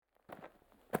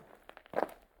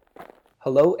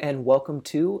Hello and welcome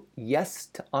to Yes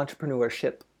to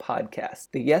Entrepreneurship podcast.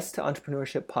 The Yes to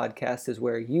Entrepreneurship podcast is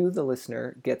where you, the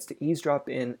listener, gets to eavesdrop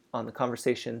in on the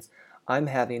conversations I'm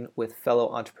having with fellow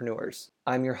entrepreneurs.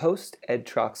 I'm your host, Ed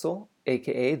Troxel,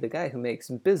 aka the guy who makes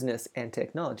business and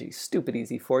technology stupid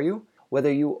easy for you.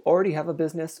 Whether you already have a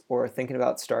business or are thinking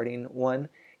about starting one,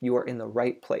 you are in the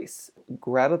right place.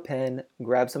 Grab a pen,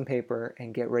 grab some paper,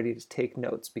 and get ready to take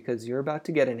notes because you're about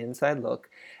to get an inside look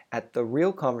at the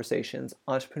real conversations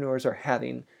entrepreneurs are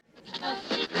having.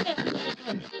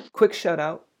 Quick shout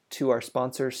out to our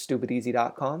sponsor,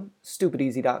 StupidEasy.com.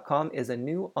 StupidEasy.com is a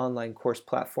new online course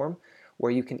platform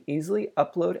where you can easily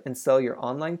upload and sell your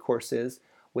online courses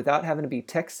without having to be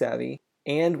tech savvy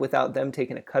and without them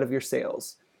taking a cut of your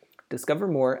sales. Discover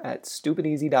more at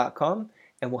StupidEasy.com,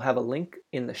 and we'll have a link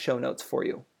in the show notes for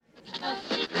you.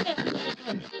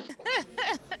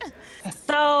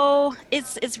 So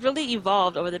it's really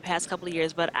evolved over the past couple of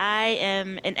years, but I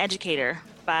am an educator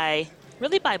by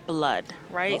blood,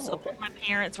 right? Oh, So okay. both my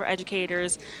parents were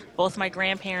educators, both my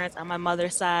grandparents on my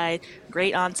mother's side,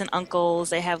 great aunts and uncles.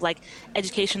 They have like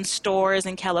education stores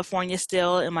in California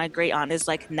still, and my great aunt is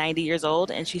like 90 years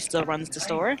old and she still runs the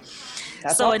store.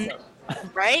 That's So in awesome.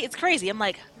 Right? It's crazy. I'm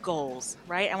like, goals,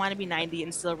 right? I want to be 90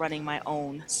 and still running my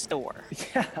own store.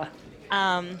 Yeah.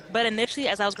 But initially,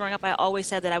 as I was growing up, I always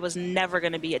said that I was never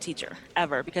going to be a teacher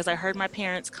ever because I heard my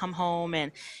parents come home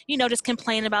and, just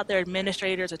complain about their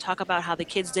administrators or talk about how the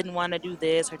kids didn't want to do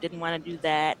this or didn't want to do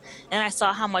that. And I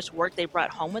saw how much work they brought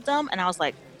home with them. And I was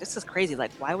like, this is crazy.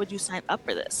 Like, why would you sign up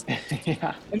for this?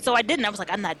 Yeah. And so I didn't. I was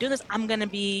like, I'm not doing this. I'm going to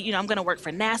be, I'm going to work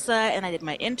for NASA. And I did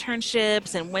my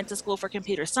internships and went to school for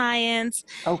computer science.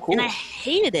 Oh, And I cool.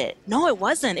 hated it. No, it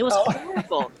wasn't. It was Oh,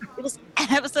 horrible. It was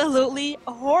absolutely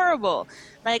horrible.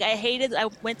 Like, I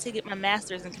went to get my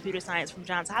master's in computer science from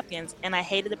Johns Hopkins, and I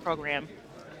hated the program.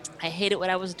 I hated what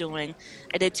I was doing.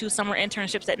 I did 2 summer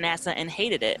internships at NASA and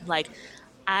hated it. Like,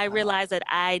 I realized that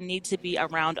I need to be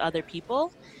around other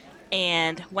people,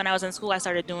 and when I was in school, I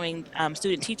started doing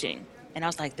student teaching. And I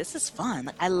was like, this is fun.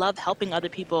 Like, I love helping other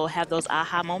people have those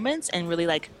aha moments and really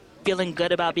like feeling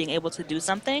good about being able to do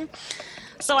something.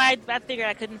 So I figured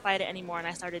I couldn't fight it anymore. And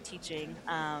I started teaching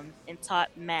and taught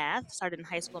math, started in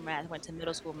high school math, went to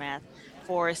middle school math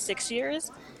for 6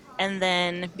 years. And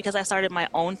then because I started my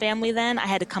own family, then I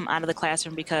had to come out of the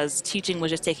classroom because teaching was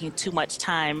just taking too much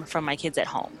time from my kids at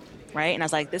home. Right. And I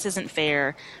was like, this isn't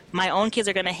fair. My own kids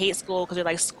are going to hate school because they're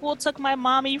like, school took my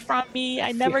mommy from me. I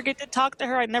yeah. never get to talk to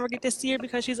her. I never get to see her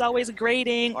because she's always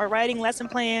grading or writing lesson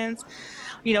plans,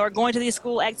 or going to these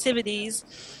school activities.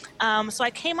 So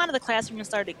I came out of the classroom and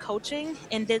started coaching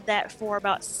and did that for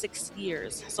about 6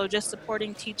 years. So just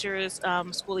supporting teachers,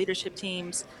 school leadership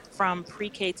teams from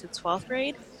pre-K to 12th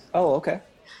grade. Oh, okay.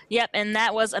 Yep, and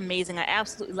that was amazing. I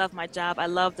absolutely loved my job. I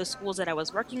loved the schools that I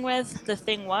was working with. The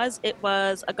thing was, it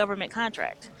was a government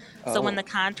contract. So when Oh, the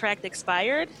contract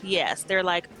expired, yes, they're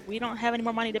like, we don't have any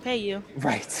more money to pay you.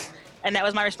 right. And that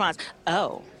was my response.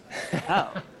 Oh,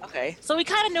 oh, okay. So we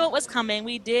kind of knew it was coming.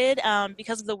 We did,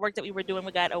 because of the work that we were doing,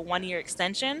 we got a 1 year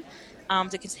extension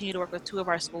to continue to work with 2 of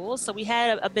our schools. So we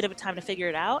had a bit of a time to figure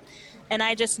it out. And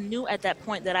I just knew at that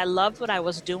point that I loved what I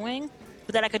was doing,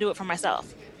 but that I could do it for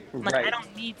myself. I'm like, I Right.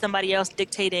 don't need somebody else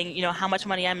dictating, how much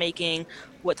money I'm making,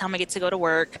 what time I get to go to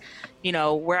work,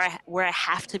 where I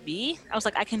have to be. I was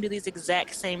like, I can do these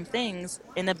exact same things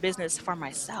in a business for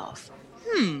myself.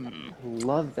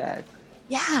 Love that.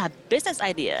 Yeah, business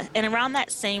idea. And around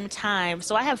that same time,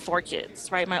 so I have 4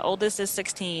 kids, right? My oldest is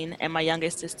 16 and my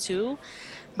youngest is 2.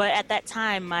 But at that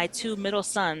time, my 2 middle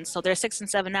sons, so they're 6 and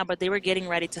 7 now, but they were getting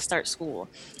ready to start school.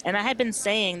 And I had been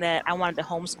saying that I wanted to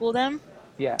homeschool them.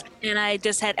 Yeah. And I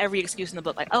just had every excuse in the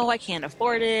book, like, oh, I can't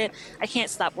afford it. I can't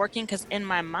stop working. Because in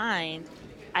my mind,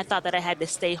 I thought that I had to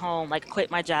stay home, like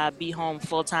quit my job, be home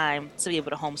full time to be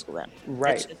able to homeschool them.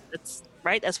 Right. That's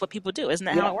right. That's what people do. Isn't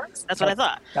that how Yeah. it works? That's what I That,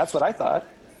 thought. that's what I thought.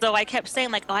 So I kept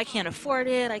saying like, oh, I can't afford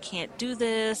it. I can't do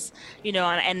this,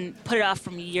 and put it off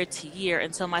from year to year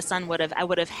until I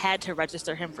would have had to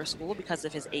register him for school because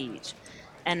of his age.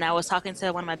 And I was talking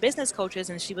to one of my business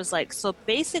coaches and she was like, so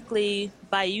basically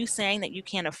by you saying that you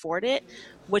can't afford it,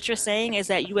 what you're saying is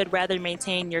that you would rather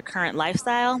maintain your current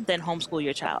lifestyle than homeschool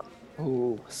your child.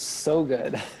 Ooh, so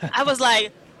good. I was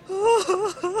like,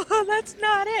 oh, that's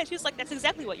not it. She was like, that's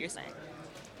exactly what you're saying.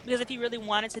 Because if you really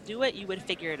wanted to do it, you would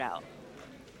figure it out.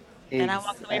 And I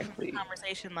walked away from the Exactly.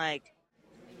 conversation like,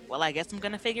 well, I guess I'm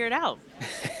gonna figure it out.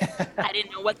 I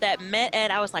didn't know what that meant,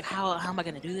 and I was like, how am I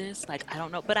gonna do this? Like, I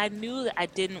don't know. But I knew that I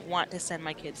didn't want to send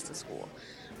my kids to school.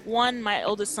 one, my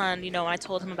oldest son, when I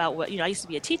told him about what, I used to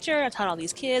be a teacher, I taught all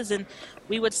these kids, and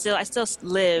I still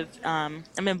live, I'm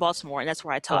in Baltimore, and that's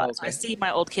where I Oh, taught. So I okay. see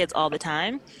my old kids all the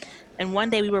time. And one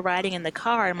day we were riding in the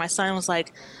car, and my son was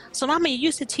like, "So, Mama, you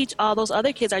used to teach all those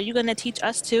other kids. Are you going to teach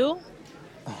us too?"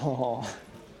 Oh,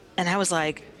 And I was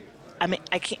like, I mean,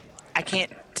 I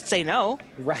can't say no.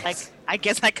 Like, right. I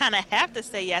guess I kind of have to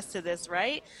say yes to this,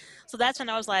 right? So that's when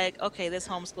I was like, okay, this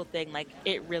homeschool thing, like,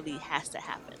 it really has to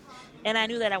happen. And I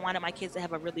knew that I wanted my kids to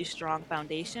have a really strong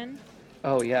foundation.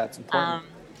 Oh, yeah, it's important.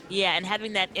 Yeah, and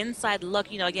having that inside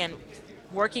look, again,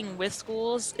 working with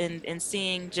schools and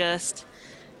seeing just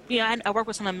I work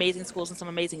with some amazing schools and some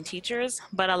amazing teachers,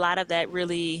 but a lot of that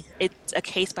really, it's a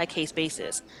case by case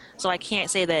basis. So I can't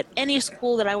say that any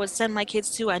school that I would send my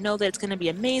kids to, I know that it's going to be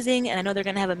amazing and I know they're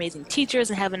going to have amazing teachers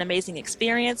and have an amazing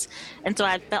experience. And so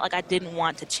I felt like I didn't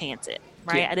want to chance it,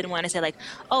 right? Yeah. I didn't want to say like,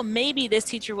 oh, maybe this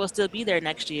teacher will still be there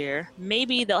next year.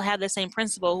 Maybe they'll have the same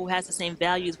principal who has the same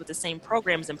values with the same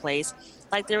programs in place.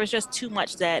 Like there was just too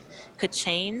much that could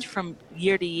change from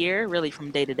year to year, really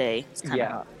from day to day. It's kind of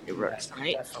Yeah. how it Yeah, works,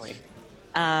 right? definitely.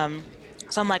 Um,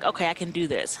 so I'm like, okay, I can do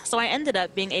this. So I ended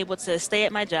up being able to stay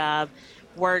at my job,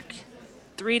 work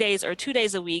 3 days or 2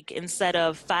 days a week instead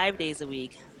of 5 days a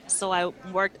week. So I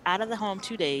worked out of the home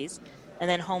 2 days and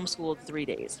then homeschooled 3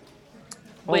 days,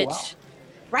 Oh, wow. which,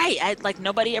 right, I like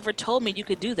nobody ever told me you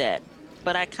could do that.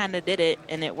 But I kind of did it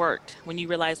and it worked when you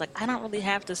realize like I don't really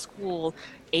have to school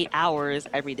 8 hours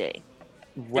every day.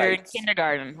 They're in Right.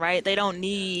 kindergarten, right? They don't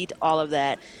need all of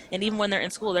that. And even when they're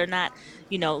in school, they're not,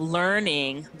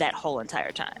 learning that whole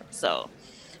entire time. So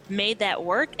made that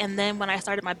work. And then when I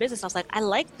started my business, I was like, I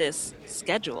like this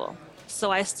schedule. So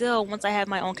I still, once I have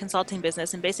my own consulting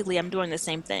business, and basically I'm doing the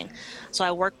same thing. So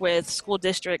I work with school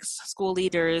districts, school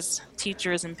leaders,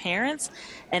 teachers, and parents,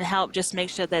 and help just make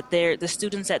sure that the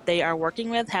students that they are working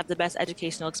with have the best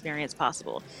educational experience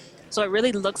possible. So it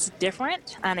really looks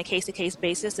different on a case-to-case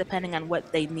basis depending on what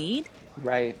they need.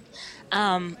 Right.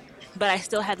 Um, but I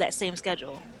still have that same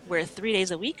schedule where 3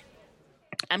 days a week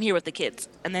I'm here with the kids.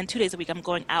 And then 2 days a week, I'm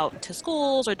going out to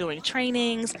schools or doing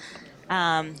trainings,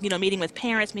 meeting with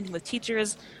parents, meeting with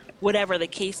teachers, whatever the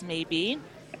case may be.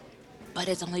 But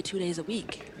it's only 2 days a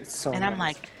week. It's so And I'm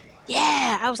nice. like,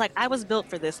 yeah, I was like, I was built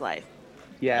for this life.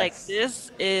 Like,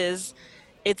 Yes.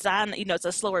 it's on, it's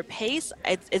a slower pace.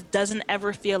 It doesn't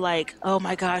ever feel like, oh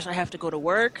my gosh, I have to go to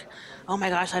work. Oh my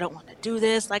gosh, I don't want to do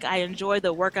this. Like, I enjoy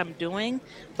the work I'm doing,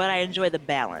 but I enjoy the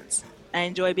balance. I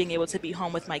enjoy being able to be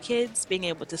home with my kids, being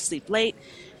able to sleep late,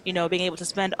 being able to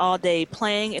spend all day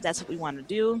playing if that's what we want to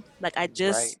do. Like,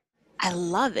 Right. I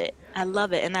love it. I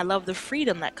love it. And I love the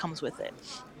freedom that comes with it,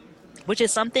 which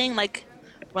is something like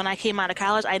when I came out of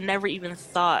college, I never even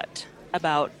thought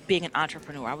about being an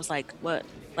entrepreneur. I was like, what?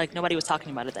 Like nobody was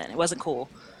talking about it then. It wasn't cool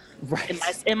in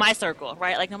my Right. in my circle,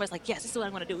 right? Like nobody's like, yes, this is what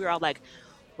I'm going to do. We were all like,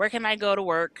 where can I go to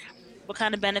work? What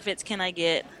kind of benefits can I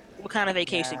get? What kind of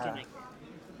vacation can Yeah. I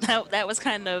get? That was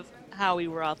kind of how we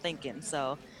were all thinking.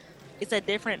 So it's a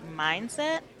different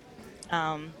mindset.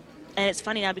 Um, and it's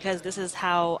funny now because this is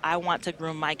how I want to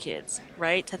groom my kids,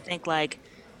 right? To think like,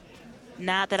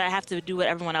 not that I have to do what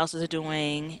everyone else is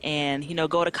doing and,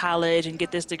 go to college and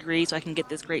get this degree so I can get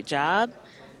this great job.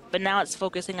 But now it's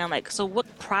focusing on like, so what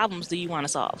problems do you want to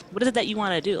solve? What is it that you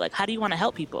want to do? Like, how do you want to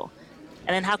help people?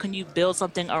 And then how can you build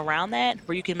something around that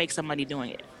where you can make some money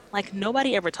doing it? Like,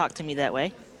 nobody ever talked to me that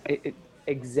way.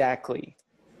 Exactly.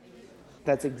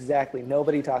 That's exactly.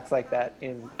 Nobody talks like that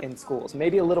in schools.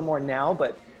 Maybe a little more now,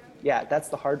 but yeah, that's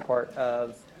the hard part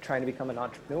of trying to become an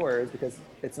entrepreneur is because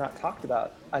it's not talked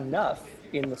about enough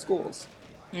in the schools.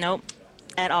 Nope,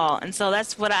 at all. And so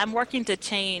that's what I'm working to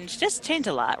change, just change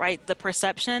a lot, right? The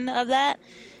perception of that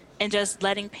and just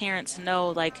letting parents know,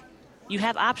 like, you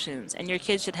have options and your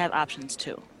kids should have options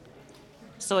too.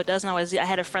 So it doesn't always. I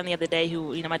had a friend the other day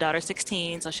who, my daughter's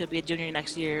 16, so she'll be a junior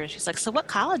next year. And she's like, so what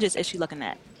colleges is she looking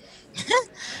at?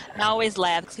 And I always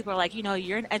laugh because people are like,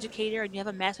 you're an educator and you have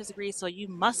a master's degree, so you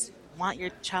must want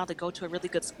your child to go to a really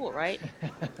good school, right?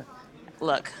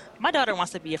 Look, my daughter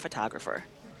wants to be a photographer.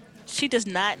 She does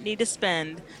not need to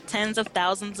spend tens of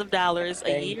thousands of dollars a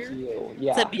Thank year you. to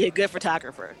Yeah. be a good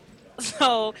photographer.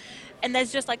 So, and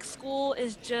that's just like school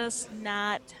is just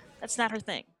not, that's not her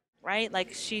thing, right?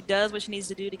 Like she does what she needs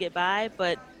to do to get by,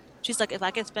 but she's like, if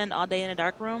I could spend all day in a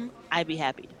dark room, I'd be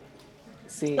happy.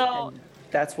 See, So, and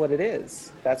that's what it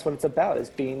is. That's what it's about is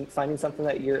being finding something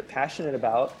that you're passionate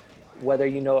about, whether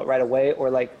you know it right away or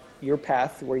like your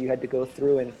path where you had to go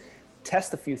through and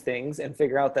test a few things and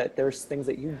figure out that there's things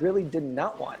that you really did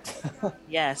not want.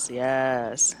 yes,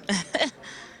 yes.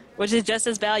 Which is just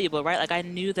as valuable, right? Like I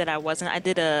knew that I wasn't, I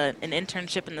did an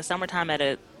internship in the summertime at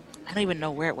a I don't even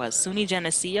know where it was, SUNY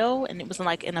Geneseo, and it was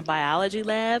like in a biology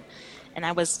lab, and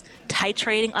I was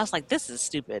titrating. I was like, this is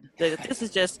stupid. This is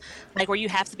just like where you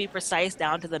have to be precise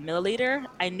down to the milliliter.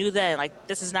 I knew that like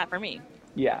this is not for me.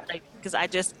 Yeah. Like, because I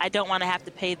don't want to have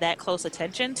to pay that close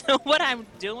attention to what I'm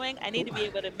doing. I need to be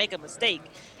able to make a mistake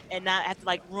and not have to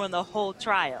like ruin the whole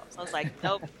trial. So I was like,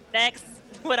 nope, next.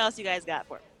 What else you guys got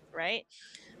for me? Right.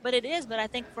 But it is, but I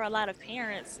think for a lot of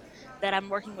parents that I'm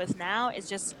working with now, it's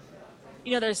just,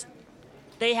 there's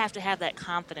they have to have that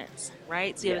confidence,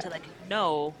 right? To be able Yeah. to like,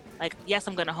 no, like, yes,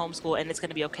 I'm going to homeschool and it's going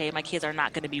to be okay. My kids are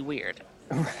not going to be weird,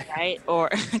 right? Or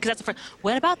because that's the first,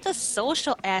 what about the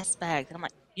social aspect? And I'm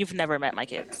like, you've never met my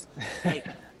kids, like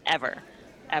ever,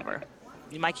 ever.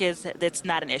 My kids, that's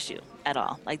not an issue at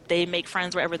all. Like they make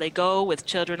friends wherever they go with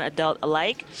children, adult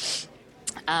alike.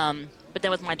 But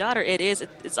then with my daughter,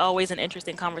 it's always an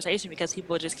interesting conversation because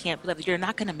people just can't believe you're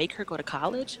not going to make her go to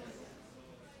college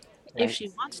if Right. she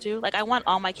wants to. Like I want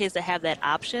all my kids to have that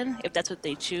option if that's what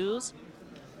they choose.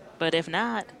 But if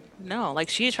not, no. Like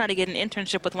she's trying to get an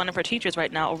internship with one of her teachers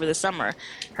right now over the summer,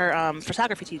 her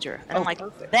photography teacher. And Oh, I'm like,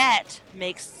 perfect. that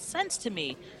makes sense to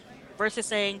me versus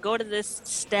saying go to this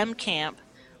STEM camp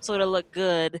so it'll look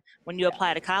good when you Yeah.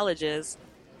 apply to colleges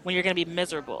when you're going to be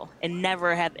miserable and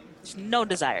never have no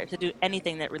desire to do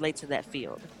anything that relates to that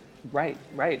field. Right,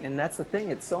 right. And that's the thing.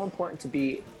 It's so important to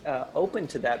be open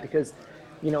to that because,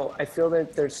 I feel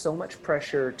that there's so much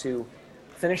pressure to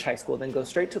finish high school, then go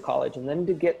straight to college, and then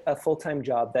to get a full time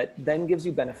job that then gives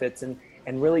you benefits. And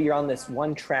really, you're on this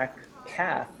one track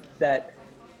path that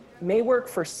may work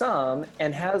for some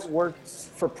and has worked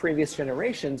for previous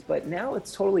generations, but now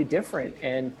it's totally different.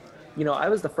 And, I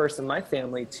was the first in my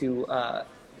family to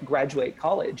graduate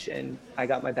college, and I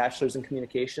got my bachelor's in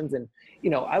communications. And,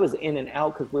 I was in and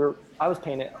out because I was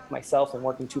paying it myself and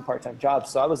working two part-time jobs.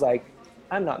 So I was like,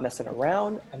 I'm not messing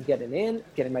around. I'm getting in,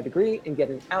 getting my degree, and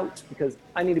getting out because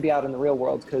I need to be out in the real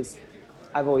world. Because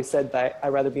I've always said that I'd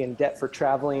rather be in debt for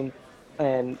traveling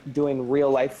and doing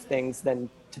real life things than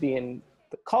to be in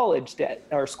the college debt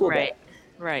or school Right. debt.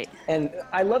 Right. And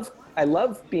I love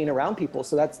being around people.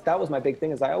 So that was my big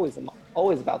thing is I always am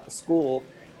always about the school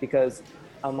because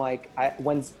I'm like,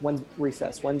 when's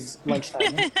recess? When's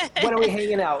lunchtime? When are we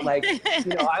hanging out? Like,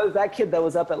 I was that kid that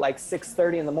was up at like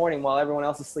 6:30 in the morning while everyone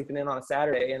else is sleeping in on a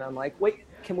Saturday. And I'm like, wait,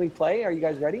 can we play? Are you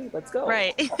guys ready? Let's go.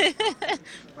 Right.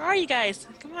 Where are you guys?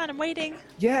 Come on, I'm waiting.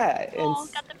 Yeah. And Oh,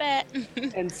 got the bat.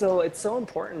 And so it's so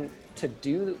important to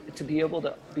be able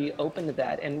to be open to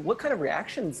that. And what kind of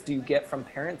reactions do you get from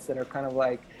parents that are kind of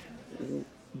like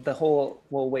the whole,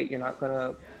 well, wait, you're not going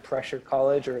to pressure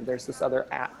college, or there's this other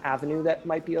avenue that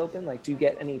might be open? Like, do you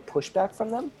get any pushback from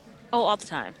them? Oh, all the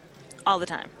time. All the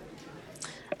time.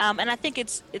 And I think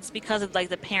it's because of like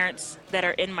the parents that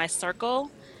are in my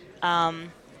circle.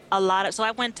 Um, so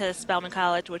I went to Spelman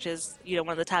College, which is, one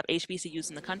of the top HBCUs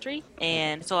in the country.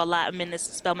 And so I'm in this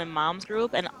Spelman moms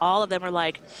group, and all of them are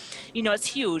like, it's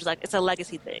huge. Like it's a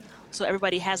legacy thing. So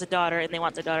everybody has a daughter and they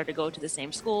want their daughter to go to the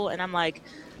same school. And I'm like,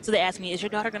 so they asked me, is your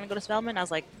daughter going to go to Spelman? I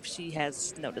was like, she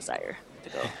has no desire to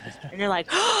go. And they're like,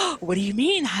 oh, what do you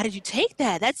mean? How did you take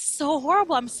that? That's so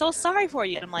horrible. I'm so sorry for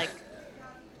you. And I'm like,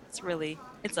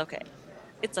 it's okay.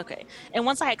 It's okay. And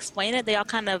once I explain it, they all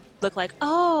kind of look like,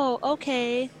 oh,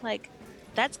 okay. Like,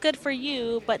 that's good for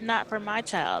you, but not for my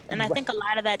child. And I think a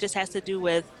lot of that just has to do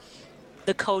with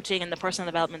the coaching and the personal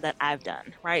development that I've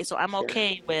done, right? So I'm Sure.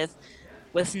 okay with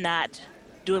not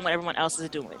doing what everyone else is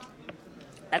doing.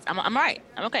 I'm all right.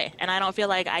 I'm okay. And I don't feel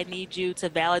like I need you to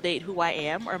validate who I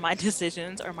am or my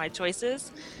decisions or my choices.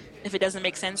 If it doesn't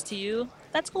make sense to you,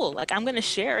 that's cool. Like I'm going to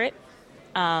share it.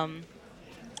 Um,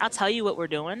 I'll tell you what we're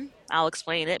doing. I'll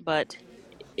explain it, but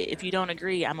if you don't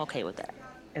agree, I'm okay with that.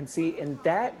 And see, and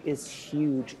that is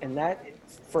huge. And that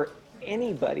for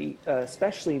anybody,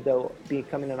 especially though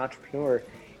becoming an entrepreneur,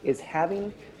 is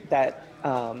having that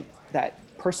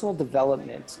personal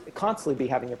development, constantly be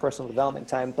having your personal development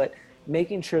time, but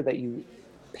making sure that you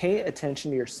pay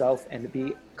attention to yourself and to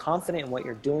be confident in what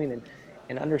you're doing,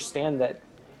 and understand that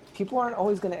people aren't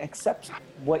always going to accept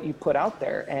what you put out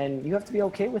there, and you have to be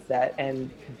okay with that and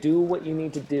do what you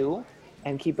need to do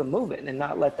and keep it moving and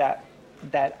not let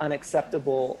that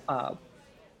unacceptable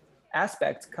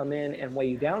aspect come in and weigh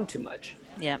you down too much.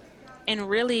 Yeah. And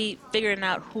really figuring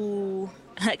out who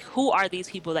are these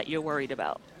people that you're worried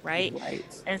about, right? Right.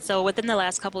 And so within the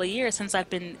last couple of years, since I've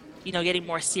been, getting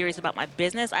more serious about my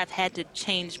business, I've had to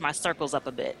change my circles up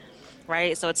a bit,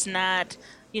 right? So it's not,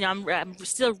 I'm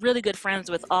still really good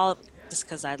friends with all, just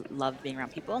because I love being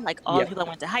around people, like all the Yep. people I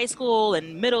went to high school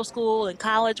and middle school and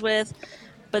college with,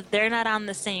 but they're not on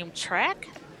the same track.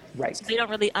 So Right. they don't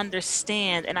really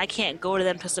understand, and I can't go to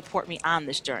them to support me on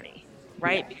this journey,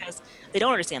 right? Yeah. Because they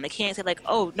don't understand. They can't say like,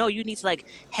 "Oh, no, you need to like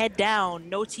head down,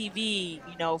 no TV,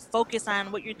 focus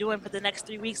on what you're doing for the next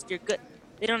 3 weeks. You're good."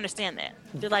 They don't understand that.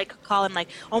 They're like calling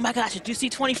like, "Oh my gosh, did you see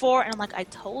 24?" And I'm like, "I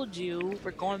told you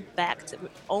we're going back to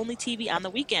only TV on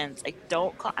the weekends. Like,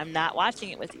 don't call. I'm not watching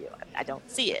it with you. I don't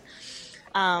see it."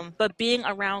 But being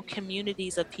around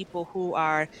communities of people who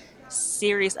are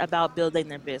serious about building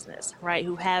their business, right?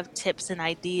 Who have tips and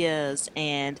ideas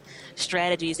and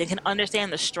strategies and can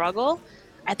understand the struggle.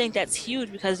 I think that's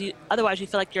huge because you otherwise you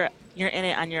feel like you're in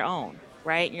it on your own,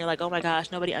 right? And you're like, oh my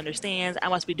gosh, nobody understands. I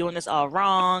must be doing this all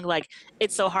wrong. Like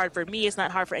it's so hard for me. It's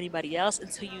not hard for anybody else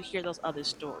until you hear those other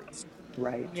stories.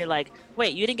 And Right. you're like,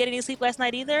 wait, you didn't get any sleep last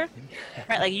night either?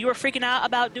 Right, like you were freaking out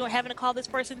about doing having to call this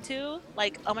person too.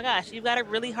 Like, oh my gosh, you've got a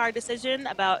really hard decision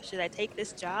about should I take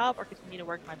this job or continue to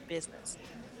work my business.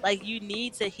 Like you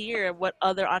need to hear what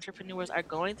other entrepreneurs are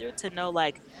going through to know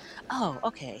like, oh,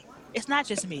 okay, it's not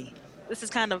just me. This is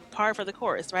kind of par for the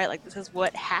course, right? Like this is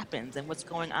what happens and what's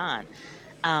going on.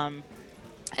 Um,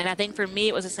 and I think for me,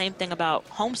 it was the same thing about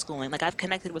homeschooling. Like I've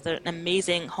connected with an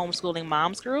amazing homeschooling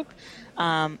moms group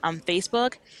on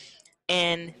Facebook,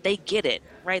 and they get it,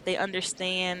 right? They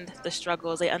understand the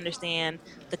struggles, they understand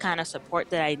the kind of support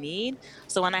that I need.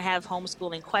 So when I have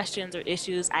homeschooling questions or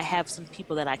issues, I have some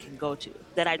people that I can go to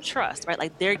that I trust, right?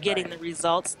 Like they're getting Right. the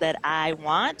results that I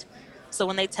want. So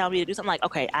when they tell me to do something, like,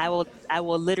 okay, I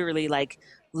will literally like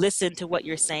listen to what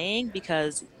you're saying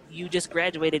because you just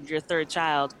graduated your third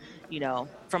child,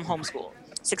 from homeschool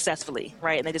successfully,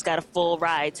 right? And they just got a full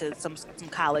ride to some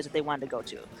college that they wanted to go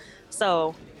to.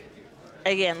 So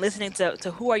again, listening to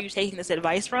who are you taking this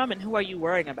advice from and who are you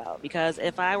worrying about? Because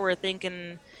if I were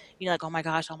thinking, like, oh my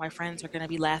gosh, all my friends are going to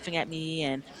be laughing at me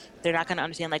and they're not going to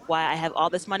understand like why I have all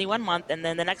this money one month and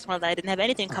then the next month I didn't have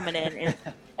anything coming in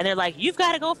and they're like, you've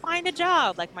got to go find a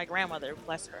job. Like my grandmother,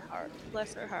 bless her heart,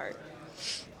 bless her heart.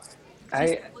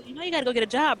 She's like, I well, you got to go get a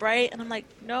job, right? And I'm like,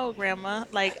 no, grandma,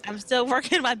 like I'm still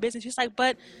working my business. She's like,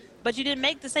 but you didn't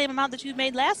make the same amount that you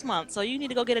made last month. So you need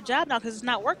to go get a job now because it's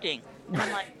not working. And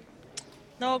I'm like,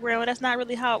 no, grandma, that's not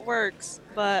really how it works,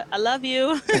 but I love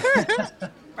you.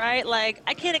 Right? Like,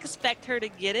 I can't expect her to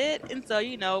get it. And so,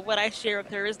 what I share with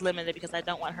her is limited because I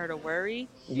don't want her to worry.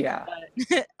 yeah.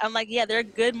 But I'm like, yeah, there are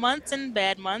good months and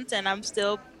bad months, and I'm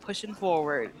still pushing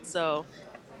forward. So,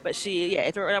 but yeah,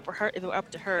 if it were up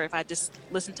to her, if I just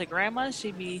listened to grandma,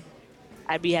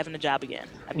 I'd be having a job again.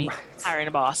 I'd be Right. hiring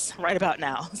a boss right about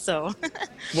now. So,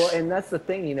 Well, and that's the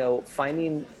thing,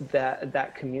 finding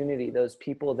that community, those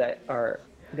people that are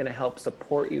going to help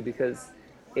support you, because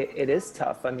it is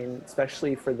tough. I mean,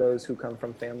 especially for those who come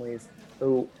from families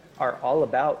who are all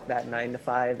about that 9 to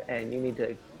 5, and you need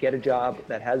to get a job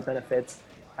that has benefits.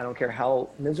 I don't care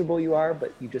how miserable you are,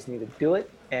 but you just need to do it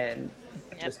and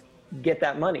yep, just get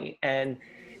that money. And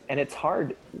it's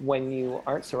hard when you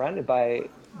aren't surrounded by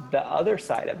the other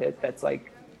side of it. That's like,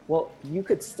 well, you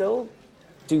could still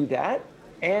do that,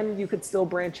 and you could still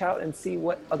branch out and see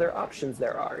what other options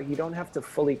there are. You don't have to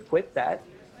fully quit that.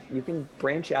 You can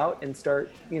branch out and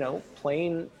start,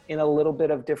 playing in a little bit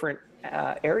of different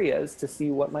areas to see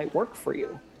what might work for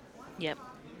you. yep,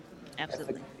 if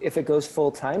it, absolutely. if it goes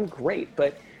full time, great.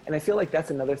 And I feel like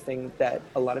that's another thing that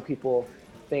a lot of people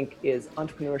think is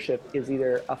entrepreneurship is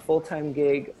either a full time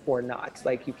gig or not.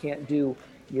 Like you can't do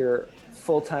your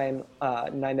full time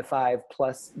 9 to 5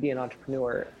 plus be an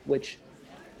entrepreneur, which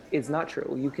is not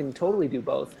true. You can totally do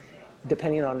both,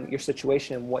 depending on your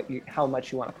situation and how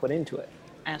much you want to put into it.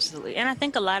 Absolutely. And I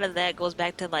think a lot of that goes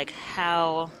back to like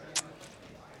how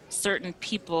certain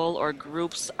people or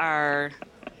groups are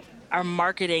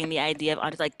marketing the idea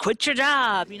of like quit your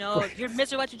job, if you're Right.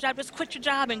 miserable at your job, just quit your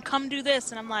job and come do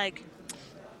this. And I'm like,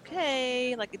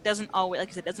 okay, like it doesn't always, like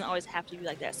I said, it doesn't always have to be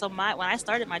like that. So when I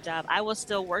started my job, I was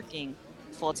still working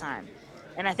full time.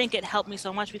 And I think it helped me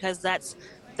so much because that's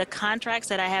the contracts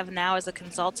that I have now as a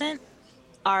consultant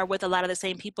are with a lot of the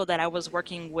same people that I was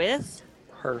working with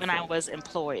when I Perfect. was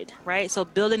employed, right? So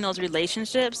building those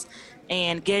relationships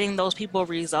and getting those people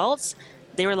results,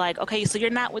 they were like, okay, so you're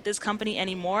not with this company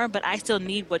anymore, but I still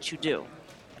need what you do,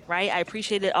 right? I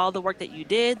appreciated all the work that you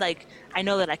did. Like, I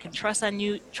know that I can trust in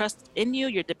you.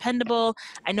 You're dependable.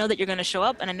 I know that you're going to show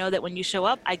up, and I know that when you show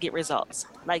up, I get results.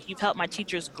 Like, you've helped my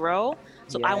teachers grow,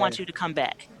 so I want Yes. you to come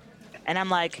back. And I'm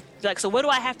like, so what do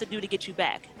I have to do to get you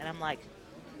back? And I'm like,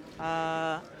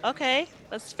 okay,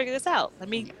 let's figure this out. Let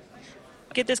me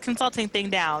get this consulting thing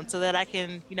down so that I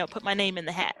can, put my name in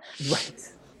the hat. Right.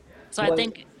 So I Well,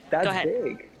 think, go that's ahead.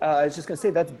 big. I was just going to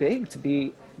say that's big to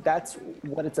be. That's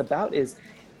what it's about. Is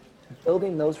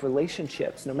building those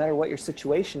relationships, no matter what your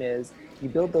situation is, you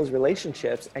build those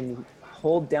relationships and you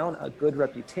hold down a good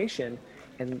reputation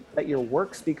and let your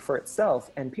work speak for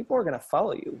itself. And people are going to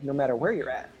follow you no matter where you're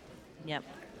at. Yep.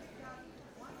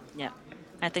 Yep.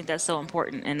 I think that's so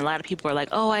important. And a lot of people are like,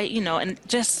 oh, and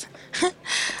just,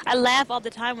 I laugh all the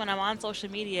time when I'm on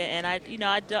social media and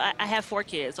I have 4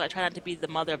 kids, so I try not to be the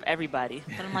mother of everybody.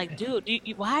 But I'm like, dude,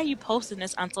 why are you posting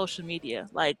this on social media?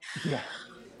 Like, Yeah.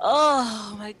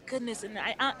 oh my goodness. And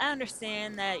I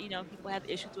understand that, people have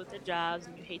issues with their jobs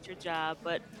and you hate your job,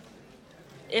 but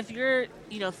if you're,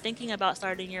 thinking about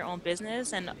starting your own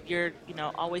business and you're,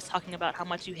 always talking about how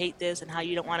much you hate this and how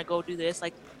you don't want to go do this,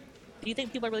 like, do you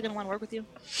think people are really going to want to work with you?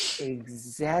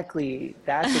 Exactly.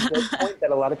 That's a good point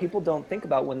that a lot of people don't think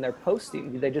about when they're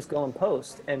posting. They just go and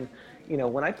post. And,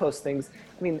 when I post things,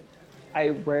 I mean, I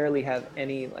rarely have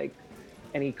any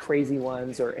crazy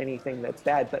ones or anything that's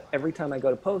bad, but every time I go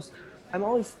to post, I'm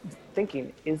always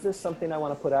thinking, is this something I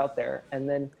want to put out there? And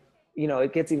then,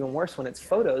 it gets even worse when it's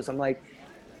photos. I'm like,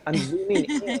 I'm zooming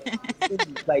in to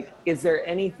see, like, is there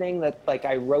anything that like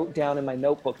I wrote down in my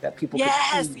notebook that people could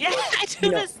Yes, see yeah, or, I you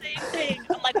do know, the same thing.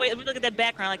 I'm like, wait, let me look at that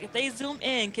background. Like, if they zoom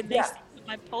in, can they yeah, see what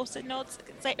my post-it notes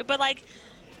say? But like,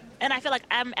 and I feel like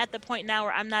I'm at the point now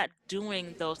where I'm not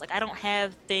doing those. Like, I don't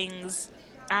have things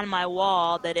on my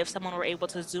wall that if someone were able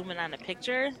to zoom in on a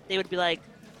picture, they would be like,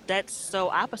 that's so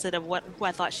opposite of who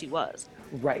I thought she was,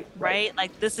 right, right. right?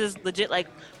 Like, this is legit. Like,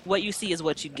 what you see is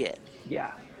what you get.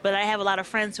 Yeah. But I have a lot of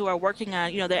friends who are working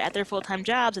on, they're at their full-time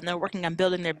jobs and they're working on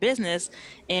building their business.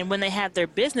 And when they have their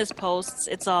business posts,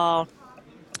 it's all,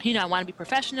 I want to be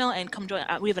professional and come join.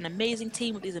 We have an amazing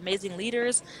team with these amazing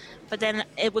leaders. But then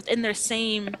within their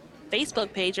same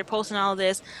Facebook page, they're posting all of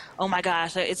this. Oh my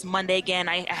gosh, it's Monday again.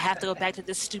 I have to go back to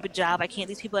this stupid job. I can't.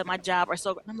 These people at my job are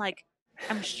so. I'm like,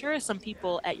 I'm sure some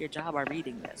people at your job are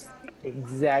reading this.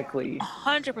 Exactly.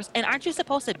 100%. And aren't you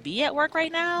supposed to be at work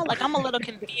right now? Like, I'm a little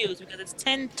confused because it's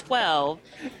 10:12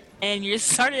 and you're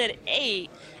started at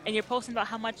 8 and you're posting about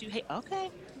how much you hate.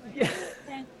 Okay. Yeah.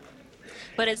 Okay.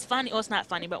 But it's funny. Well, it's not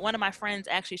funny, but one of my friends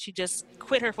actually, she just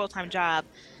quit her full-time job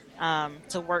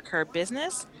to work her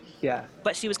business, Yeah.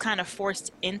 but she was kind of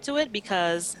forced into it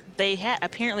because they had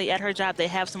apparently at her job, they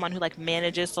have someone who like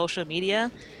manages social media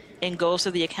and goes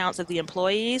through the accounts of the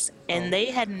employees. And Oh. they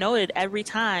had noted every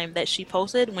time that she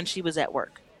posted when she was at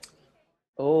work.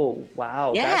 Oh,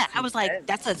 wow. Yeah. That's I was like, intense.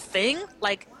 that's a thing?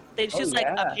 Like, she Oh, was like,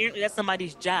 yeah. apparently that's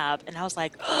somebody's job. And I was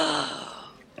like,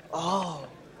 oh.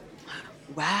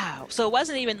 Wow. So it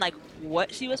wasn't even like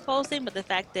what she was posting, but the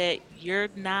fact that you're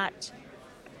not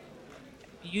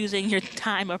using your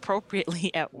time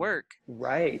appropriately at work.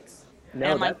 Right. And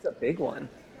No, I'm like, that's a big one.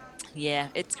 yeah,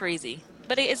 it's crazy.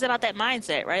 But it's about that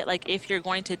mindset, right? Like if you're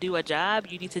going to do a job,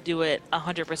 you need to do it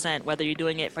 100%, whether you're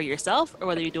doing it for yourself or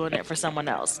whether you're doing it for someone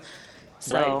else. Right.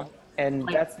 So, And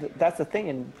like, that's the thing.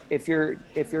 And if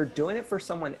you're doing it for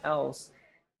someone else,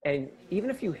 and even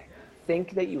if you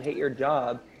think that you hate your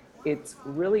job, it's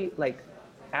really like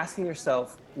asking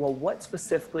yourself, well, what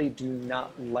specifically do you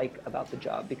not like about the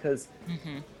job? Because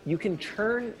hmm you can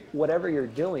turn whatever you're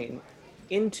doing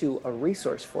into a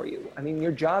resource for you. I mean,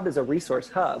 your job is a resource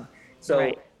hub.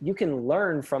 right. So you can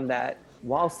learn from that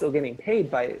while still getting paid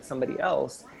by somebody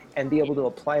else and be able to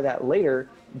apply that later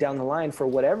down the line for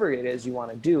whatever it is you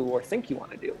want to do or think you want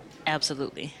to do.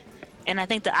 Absolutely. And I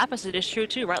think the opposite is true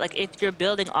too, right? Like if you're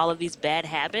building all of these bad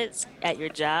habits at your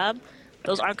job,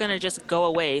 those aren't going to just go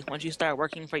away once you start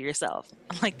working for yourself.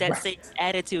 Like that Right. same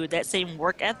attitude, that same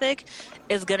work ethic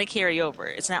is going to carry over.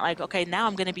 It's not like, okay, now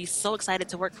I'm going to be so excited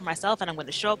to work for myself and I'm going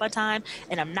to show up on time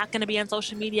and I'm not going to be on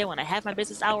social media when I have my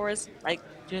business hours. Like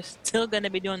you're still going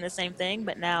to be doing the same thing,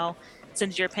 but now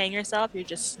since you're paying yourself, you're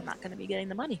just not going to be getting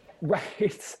the money. Right.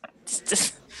 It's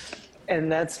just, And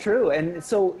that's true. And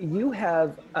so you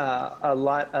have a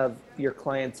lot of your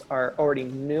clients are already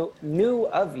new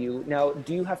of you. Now,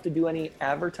 do you have to do any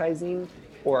advertising,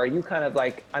 or are you kind of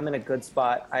like I'm in a good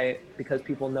spot? Because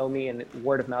people know me and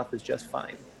word of mouth is just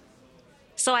fine.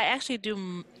 So I actually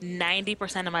do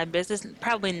 90% of my business,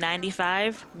 probably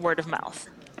 95 word of mouth.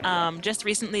 Yeah. Just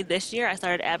recently this year, I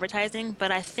started advertising,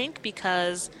 but I think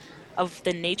because of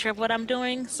the nature of what I'm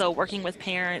doing, so working with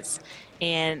parents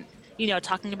and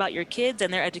talking about your kids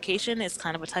and their education is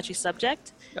kind of a touchy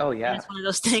subject. Oh And yeah. it's one of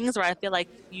those things where I feel like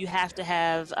you have to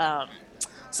have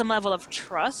some level of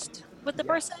trust with the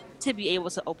Yeah. person to be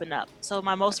able to open up. So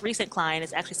my most recent client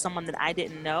is actually someone that I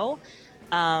didn't know,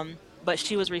 but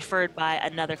she was referred by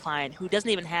another client who doesn't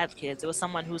even have kids. It was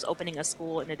someone who was opening a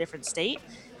school in a different state,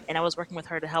 and I was working with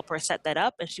her to help her set that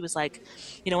up. And she was like,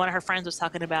 one of her friends was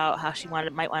talking about how she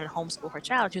might want to homeschool her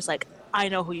child. She was like, I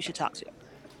know who you should talk to.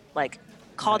 Like,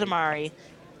 call Right. Domari.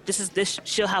 This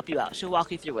she'll help you out. She'll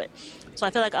walk you through it. So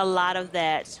I feel like a lot of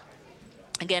that,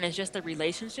 again, is just the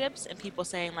relationships and people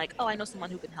saying like, oh, I know someone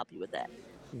who can help you with that.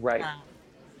 Right. Um,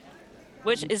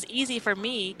 which is easy for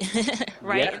me,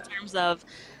 right? In Yeah. terms of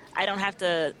I don't have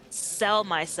to sell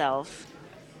myself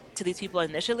to these people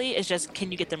initially. It's just,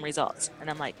 can you get them results? And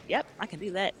I'm like, yep, I can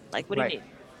do that. Like, what do you Right.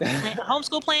 need?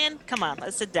 Homeschool plan? Come on,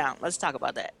 let's sit down. Let's talk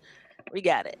about that. We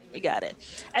got it. We got it.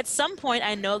 At some point,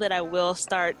 I know that I will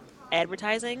start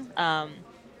advertising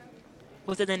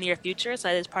within the near future. So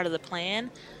that is part of the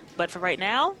plan. But for right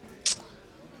now,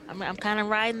 I'm kind of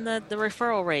riding the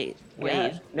referral rate Yeah,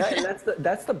 wave. no, and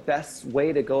that's the best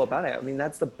way to go about it. I mean,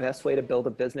 that's the best way to build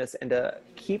a business and to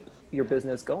keep your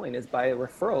business going is by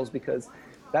referrals because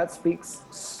that speaks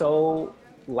so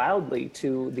loudly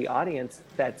to the audience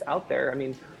that's out there. I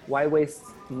mean, why waste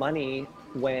money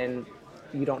when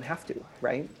you don't have to,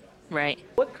 right? Right.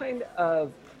 What kind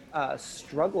of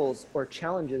struggles or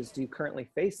challenges do you currently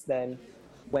face then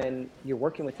when you're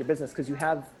working with your business? Because you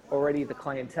have already the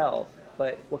clientele,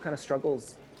 but what kind of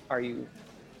struggles are you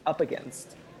up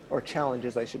against, or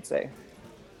challenges, I should say?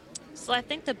 So I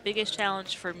think the biggest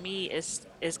challenge for me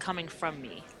is coming from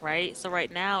me, right? So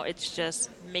right now it's just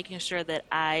making sure that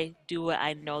I do what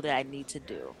I know that I need to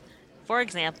do. For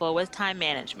example, with time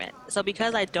management. So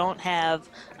because I don't have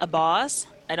a boss,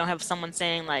 I don't have someone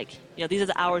saying like, these are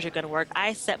the hours you're going to work.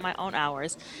 I set my own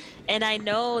hours, and I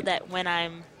know that when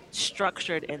I'm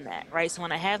structured in that, right? So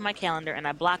when I have my calendar and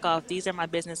I block off, these are my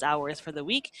business hours for the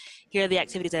week. Here are the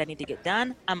activities that I need to get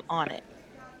done. I'm on it.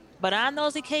 But on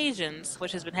those occasions,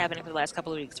 which has been happening for the last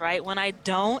couple of weeks, right? When I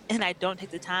don't and I don't take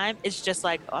the time, it's just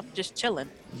like, oh, I'm just chilling.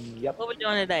 Yep. What are we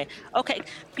doing today? Okay,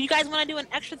 you guys want to do an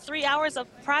extra 3 hours of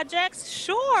projects?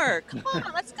 Sure, come on,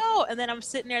 let's go. And then I'm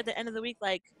sitting there at the end of the week,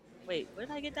 like, wait, what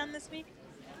did I get done this week?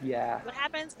 Yeah. What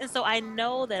happens? And so I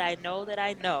know that I know that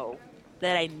I know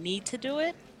that I need to do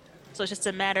it. So it's just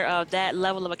a matter of that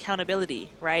level of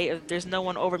accountability, right? If there's no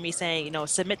one over me saying,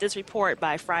 submit this report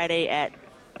by Friday at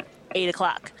 8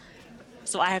 o'clock.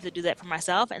 So I have to do that for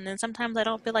myself. And then sometimes I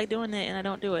don't feel like doing it and I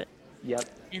don't do it. Yep.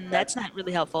 And that's That's not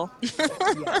really helpful.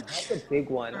 Yeah, that's a big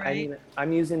one. I Right. mean,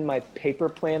 I'm using my paper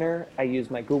planner. I use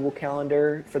my Google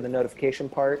Calendar for the notification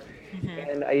part, Hmm.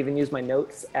 and I even use my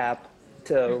notes app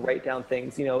to write down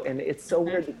things, and it's so Hmm.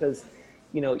 weird because,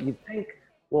 you think,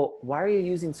 well, why are you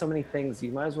using so many things?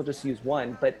 You might as well just use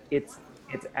one, but it's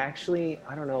actually,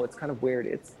 I don't know, it's kind of weird.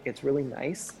 It's really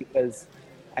nice because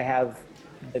I have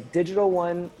the digital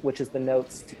one, which is the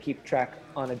notes to keep track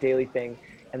on a daily thing,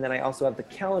 and then I also have the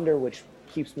calendar, which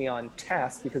keeps me on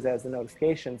task because it has the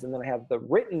notifications. And then I have the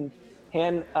written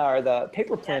hand or the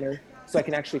paper Yep. planner so I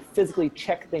can actually physically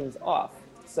check things off.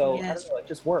 So I don't Yes. know, it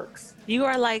just works. You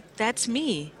are like, that's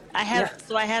me. Yeah.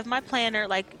 I have my planner,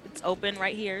 like it's open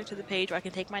right here to the page where I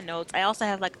can take my notes. I also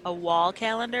have like a wall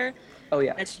calendar Oh,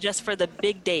 yeah. that's just for the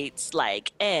big dates,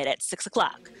 like Ed at 6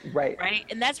 o'clock, Right. right?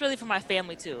 And that's really for my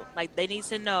family too. Like they need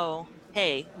to know,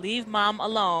 hey, leave mom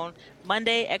alone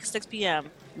Monday at 6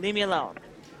 p.m. Leave me alone.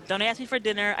 Don't ask me for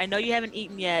dinner. I know you haven't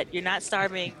eaten yet. You're not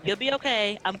starving. You'll be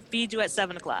okay. I'm feed you at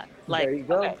 7 o'clock. Like, There you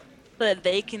okay. go. So that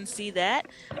they can see that.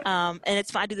 And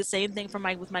it's fine. I do the same thing for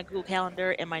my with my Google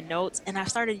Calendar and my notes. And I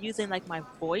started using like my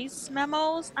voice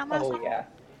memos on my Oh, phone yeah.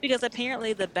 because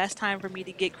apparently the best time for me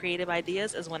to get creative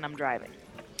ideas is when I'm driving.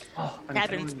 Oh, I'm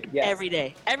Happens telling you. Yes.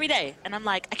 every day. And I'm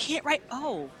like, I can't write,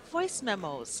 voice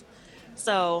memos.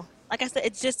 So, like I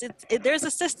said, there's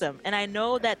a system, and I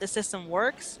know that the system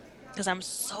works because I'm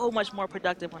so much more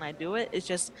productive when I do it. It's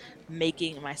just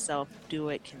making myself do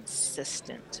it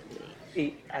consistently.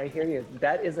 I hear you.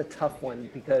 That is a tough one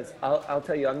because I'll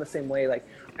tell you, I'm the same way. Like,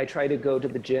 I try to go to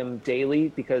the gym daily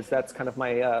because that's kind of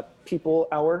my people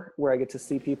hour where I get to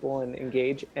see people and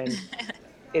engage. And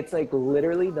it's like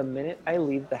literally the minute I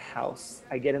leave the house,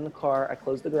 I get in the car, I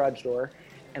close the garage door,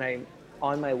 and I'm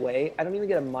on my way. I don't even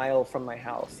get a mile from my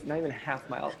house, not even a half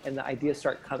mile, and the ideas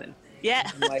start coming. Yeah.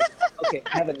 And I'm like, okay,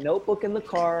 I have a notebook in the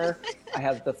car. I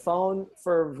have the phone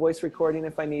for voice recording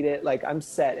if I need it. Like I'm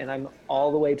set, and I'm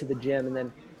all the way to the gym. And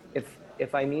then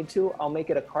if I need to, I'll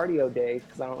make it a cardio day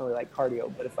because I don't really like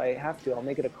cardio. But if I have to, I'll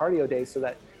make it a cardio day so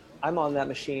that I'm on that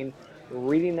machine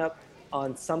reading up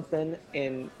on something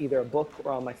in either a book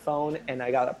or on my phone, and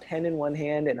I got a pen in one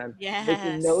hand and I'm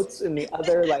making Yes. notes in the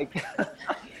other. Like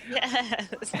Yes.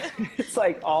 it's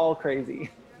like all crazy.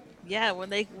 Yeah,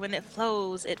 when it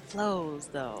flows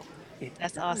though. It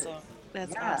That's awesome. does.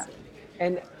 That's Yeah. awesome.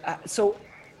 And so,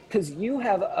 because you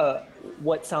have a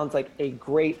what sounds like a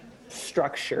great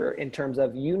structure in terms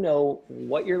of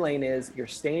what your lane is, you're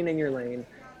staying in your lane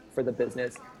for the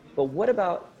business. But what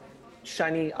about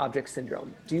shiny object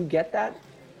syndrome? Do you get that?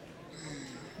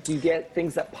 Do you get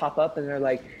things that pop up and they're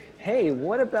like, hey,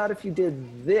 what about if you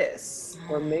did this?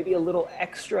 Or maybe a little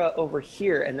extra over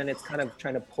here, and then it's kind of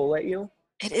trying to pull at you?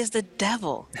 It is the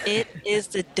devil. It is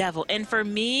the devil. And for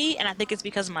me, and I think it's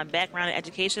because of my background in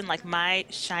education, like my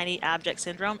shiny object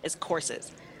syndrome is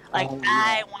courses. Like Oh,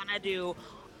 I yeah. want to do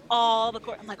all the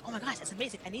course. I'm like, oh my gosh, that's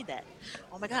amazing. I need that.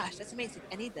 Oh my gosh, that's amazing.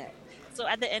 I need that. So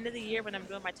at the end of the year, when I'm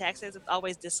doing my taxes, it's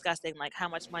always disgusting, like how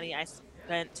much money I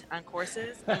spent on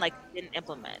courses and like didn't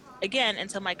implement. Again,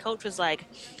 until my coach was like,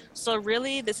 so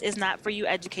really, this is not for you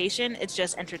education. It's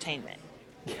just entertainment.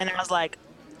 And I was like,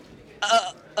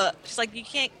 she's like, you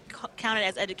can't count it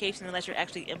as education unless you're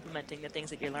actually implementing the things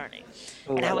that you're learning.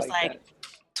 Oh, And I I was like like, that.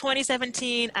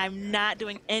 2017, I'm not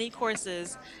doing any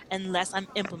courses unless I'm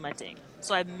implementing.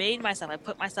 So I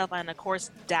put myself on a course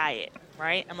diet,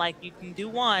 right? I'm like, you can do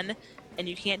one and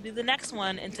you can't do the next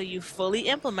one until you fully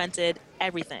implemented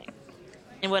everything.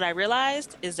 And what I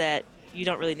realized is that you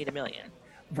don't really need a million,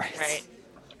 right? Right.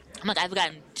 I'm like, I've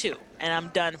gotten two and I'm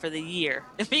done for the year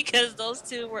because those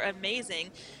two were amazing.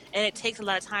 And it takes a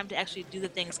lot of time to actually do the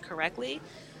things correctly.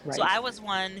 So Right. I was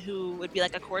one who would be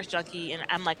like a course junkie and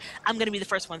I'm like, I'm going to be the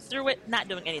first one through it, not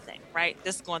doing anything, right?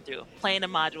 Just going through, playing the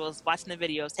modules, watching the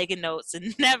videos, taking notes,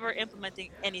 and never implementing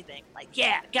anything. Like,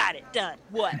 yeah, got it, done.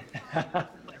 What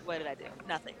did I do?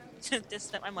 Nothing. Just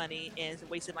spent my money and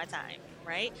wasted my time,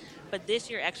 right? But this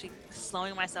year, actually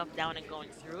slowing myself down and going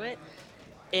through it,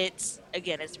 it's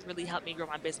really helped me grow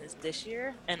my business this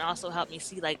year and also helped me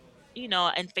see like,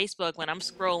 and Facebook when I'm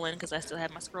scrolling because I still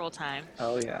have my scroll time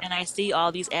Oh, yeah. and I see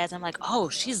all these ads, I'm like, oh,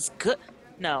 she's good.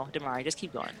 No, Damari, just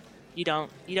keep going. You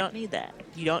don't need that.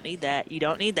 You don't need that. You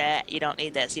don't need that. You don't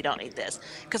need this. You don't need this.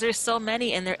 Because there's so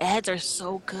many and their ads are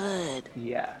so good.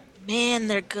 Yeah. Man,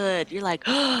 they're good. You're like,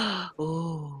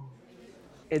 oh,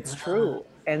 It's true.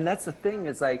 And that's the thing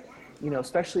is like,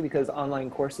 especially because online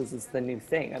courses is the new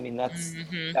thing. I mean,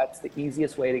 mm-hmm. that's the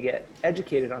easiest way to get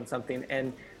educated on something.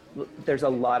 And there's a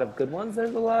lot of good ones,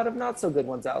 there's a lot of not so good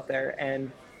ones out there.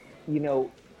 And you know,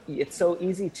 it's so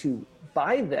easy to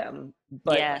buy them,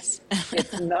 but Yes.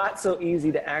 it's not so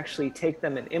easy to actually take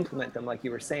them and implement them like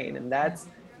you were saying. And that's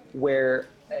where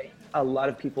a lot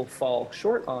of people fall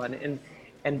short on.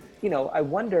 And I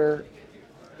wonder,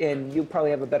 and you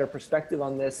probably have a better perspective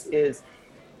on this, is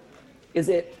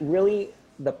it really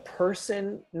the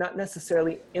person not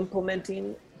necessarily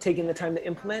implementing, taking the time to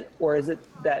implement, or is it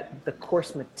that the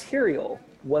course material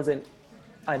wasn't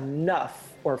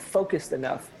enough or focused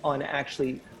enough on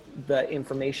actually the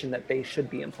information that they should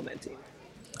be implementing?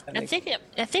 If that makes sense.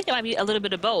 I think it might be a little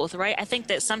bit of both, right? I think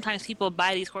that sometimes people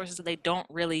buy these courses that they don't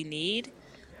really need.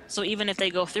 So even if they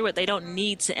go through it, they don't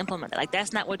need to implement it. Like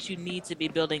that's not what you need to be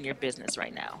building your business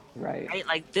right now. Right. Right?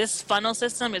 Like this funnel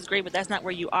system is great, but that's not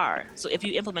where you are. So if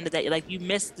you implemented that, like you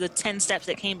missed the 10 steps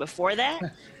that came before that. Yeah.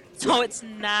 So it's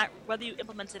not whether you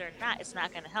implement it or not, it's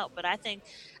not going to help. But I mean,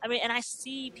 and I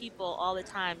see people all the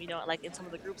time, like in some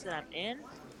of the groups that I'm in,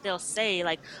 they'll say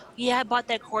like, "Yeah, I bought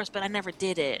that course, but I never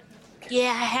did it. Yeah,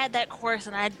 I had that course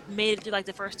and I made it through like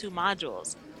the first two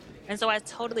modules." And so I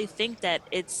totally think that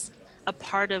it's a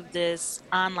part of this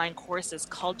online courses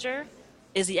culture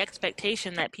is the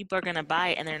expectation that people are going to buy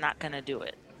it and they're not going to do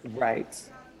it. Right.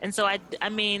 And so I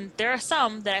mean, there are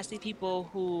some that I see people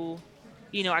who,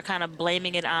 are kind of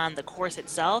blaming it on the course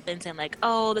itself and saying like,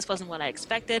 "Oh, this wasn't what I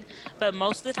expected." But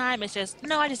most of the time, it's just,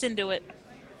 "No, I just didn't do it,"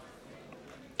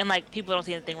 and like people don't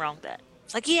see anything wrong with that.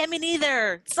 It's like, "Yeah, me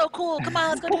neither. It's so cool. Come on,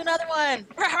 let's go do another one."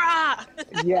 Rah, rah.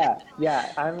 Yeah,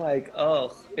 yeah. I'm like,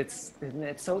 oh, it's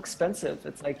so expensive.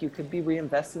 It's like you could be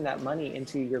reinvesting that money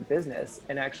into your business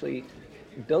and actually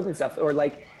building stuff. Or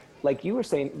like you were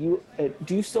saying, you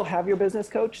do you still have your business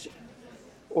coach,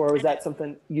 or is I do. that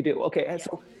something you do? Okay, and Yeah.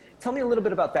 so tell me a little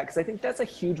bit about that because I think that's a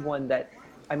huge one. That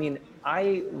I mean,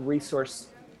 I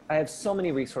have so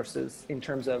many resources in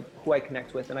terms of who I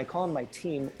connect with, and I call them my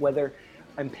team, whether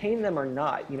I'm paying them or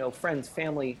not. Friends,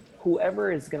 family,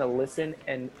 whoever is going to listen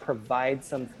and provide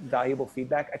some valuable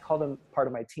feedback, I call them part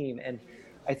of my team. And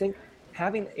I think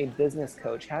having a business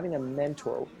coach, having a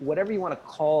mentor, whatever you want to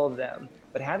call them,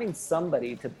 but having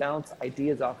somebody to bounce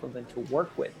ideas off of and to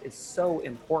work with is so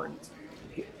important.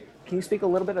 Can you speak a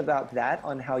little bit about that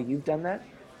on how you've done that?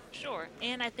 Sure.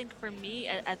 And I think for me,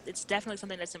 it's definitely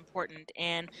something that's important.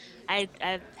 And I've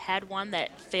had one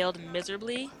that failed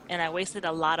miserably, and I wasted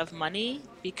a lot of money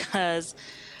because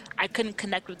I couldn't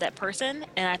connect with that person,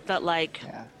 and I felt like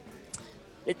Yeah.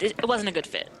 it wasn't a good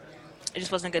fit. It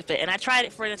just wasn't a good fit. And I tried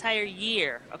it for an entire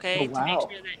year, Oh, okay, to make wow.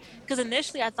 sure that, because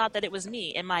initially I thought that it was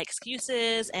me and my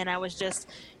excuses, and I was just,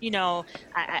 you know,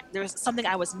 there was something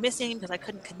I was missing because I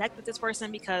couldn't connect with this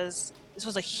person because this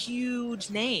was a huge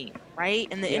name, right,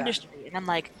 in the Yeah. industry. And I'm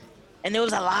like, and there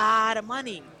was a lot of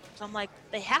money. So I'm like,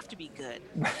 they have to be good.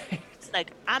 Right.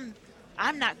 Like I'm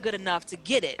not good enough to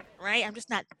get it, right? I'm just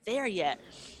not there yet.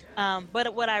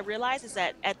 But what I realized is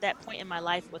that at that point in my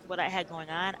life with what I had going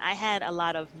on, I had a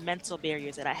lot of mental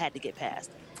barriers that I had to get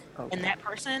past. And Okay. that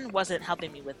person wasn't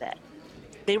helping me with that.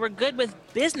 They were good with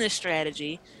business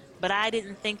strategy, but I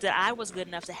didn't think that I was good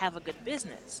enough to have a good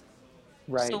business.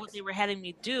 So what Right. they were having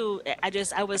me do,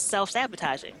 I was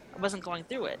self-sabotaging. I wasn't going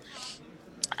through it.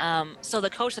 So the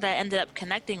coach that I ended up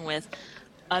connecting with,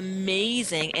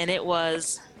 amazing, and it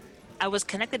was I was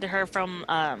connected to her from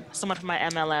someone from my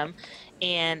MLM,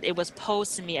 and it was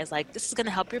posed to me as like, this is going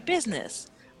to help your business.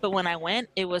 But when I went,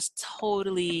 it was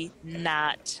totally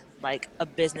not like a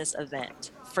business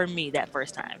event for me that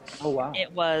first time. Oh, wow.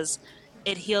 It was,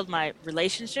 it healed my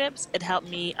relationships. It helped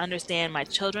me understand my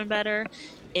children better.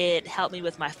 It helped me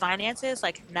with my finances,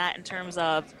 like not in terms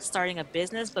of starting a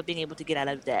business, but being able to get out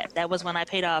of debt. That was when I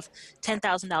paid off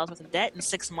 $10,000 worth of debt in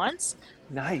 6 months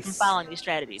from Nice. following these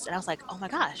strategies. And I was like, oh my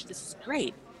gosh, this is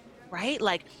great, right?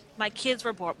 Like my kids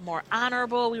were more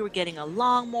honorable. We were getting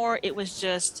along more. It was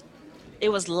just, it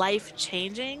was life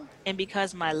changing. And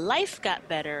because my life got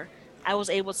better, I was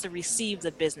able to receive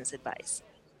the business advice.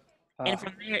 And Uh,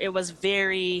 from there, it was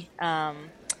very,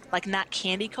 like not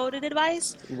candy coated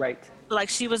advice. right. Like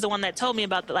she was the one that told me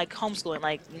about the like homeschooling.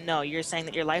 Like, no, you're saying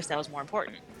that your lifestyle is more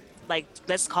important. Like,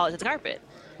 let's call it to the carpet.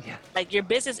 Yeah. Like your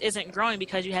business isn't growing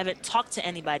because you haven't talked to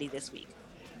anybody this week,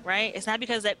 right? It's not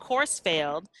because that course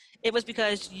failed. It was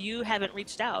because you haven't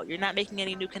reached out. You're not making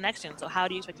any new connections. So how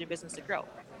do you expect your business to grow?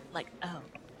 I'm like, oh,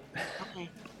 okay.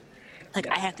 Like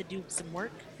Yeah. I have to do some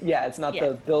work. Yeah. It's not Yeah.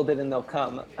 the build it and they'll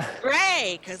come.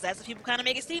 Right. Because that's what people kind of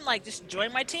make it seem like. Just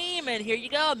join my team and here you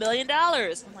go, $1 million.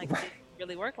 I'm like, it Right. didn't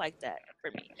really work like that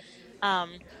for me.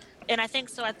 Um, and I think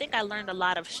so. I think I learned a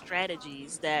lot of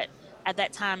strategies that at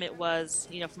that time it was,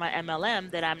 for my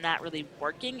MLM that I'm not really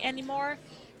working anymore.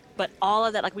 But all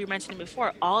of that, like we were mentioning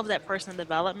before, all of that personal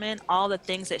development, all the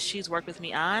things that she's worked with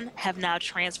me on have now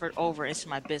transferred over into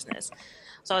my business.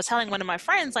 So I was telling one of my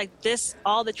friends, like this,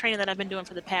 all the training that I've been doing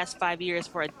for the past 5 years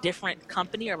for a different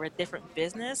company or a different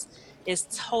business is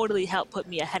totally helped put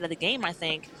me ahead of the game, I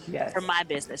think, for Yes. my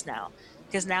business now.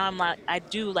 Because now I'm like, I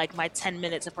do like my 10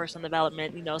 minutes of personal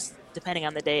development, depending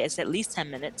on the day, it's at least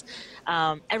 10 minutes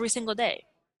every single day.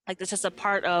 Like this is a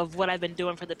part of what I've been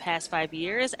doing for the past 5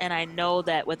 years. And I know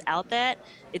that without that,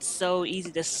 it's so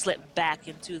easy to slip back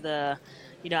into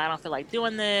I don't feel like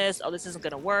doing this. Oh, this isn't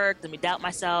going to work. Let me doubt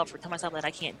myself or tell myself that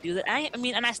I can't do that. I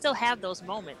mean, and I still have those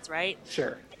moments, right?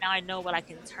 Sure. And now I know what I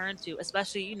can turn to,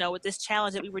 especially, with this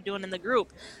challenge that we were doing in the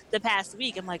group the past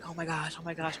week. I'm like, oh my gosh, oh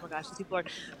my gosh, oh my gosh. These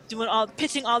people are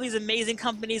pitching all these amazing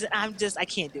companies. And I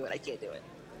can't do it. I can't do it.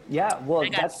 Yeah. Well, I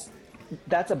got,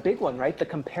 that's a big one, right? The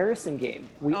comparison game.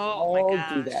 We oh my all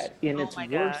do gosh. that, and Oh it's my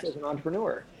worse gosh. as an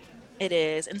entrepreneur. It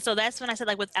is. And so that's when I said,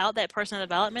 like, without that personal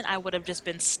development, I would have just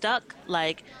been stuck.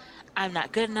 Like, I'm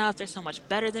not good enough. They're so much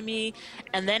better than me.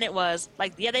 And then it was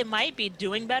like, yeah, they might be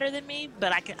doing better than me,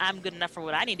 but I'm good enough for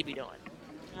what I need to be doing.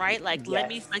 Right? Like, let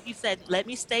me, Yes. like you said, let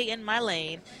me stay in my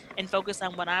lane and focus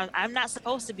on what I'm not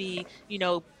supposed to be,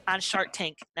 on Shark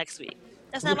Tank next week.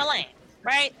 That's not my lane.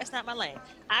 Right? That's not my lane.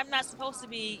 I'm not supposed to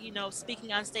be,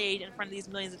 speaking on stage in front of these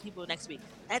millions of people next week.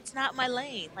 That's not my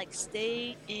lane. Like,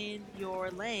 stay in your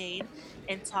lane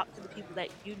and talk to the people that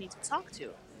you need to talk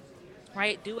to,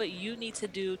 right? Do what you need to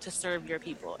do to serve your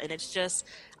people. And it's just,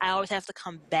 I always have to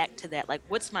come back to that. Like,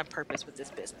 what's my purpose with this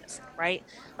business, right?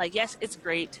 Like, yes, it's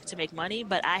great to make money,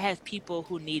 but I have people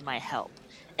who need my help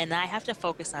and I have to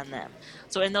focus on them.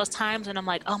 So in those times when I'm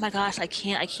like, oh my gosh, I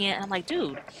can't. And I'm like,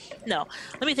 dude, no,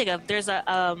 let me think of,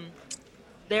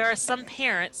 there are some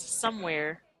parents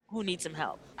somewhere who need some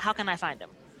help. How can I find them?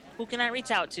 Who can I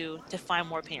reach out to find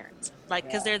more parents? Like,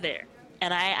 because Yeah. they're there.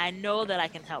 And I know that I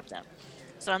can help them.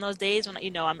 So on those days when,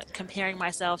 I'm comparing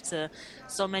myself to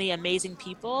so many amazing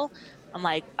people, I'm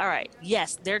like, all right,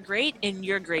 yes, they're great and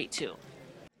you're great too.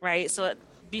 Right. So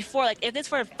before, like, if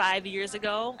this were 5 years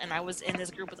ago and I was in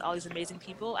this group with all these amazing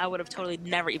people, I would have totally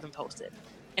never even posted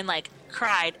and like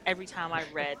cried every time I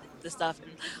read the stuff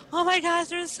and, oh my gosh,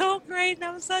 they're so great. And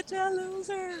I'm such a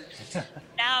loser.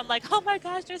 Now I'm like, oh my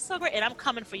gosh, they're so great. And I'm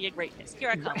coming for your greatness. Here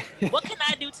I come. What can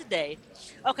I do today?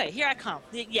 Okay, here I come.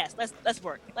 Yes, let's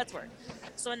work. Let's work.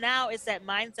 So now it's that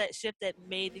mindset shift that it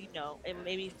made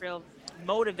me feel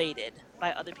motivated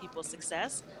by other people's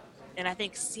success. And I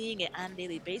think seeing it on a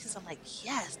daily basis, I'm like,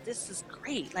 yes, this is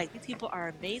great. Like these people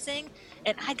are amazing.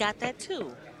 And I got that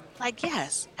too. Like,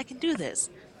 yes, I can do this.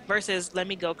 Versus let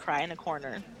me go cry in a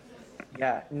corner.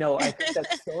 Yeah, no, I think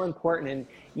that's so important. And,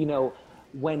 you know,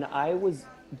 when I was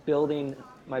building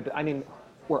I mean,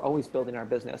 we're always building our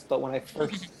business, but when I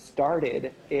first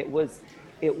started, it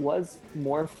was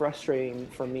more frustrating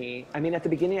for me. I mean, at the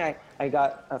beginning, I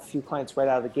got a few clients right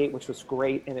out of the gate, which was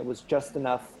great, and it was just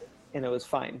enough, and it was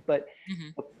fine. But Hmm.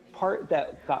 the part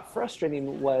that got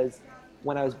frustrating was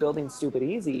when I was building Stupid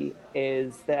Easy,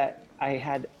 is that I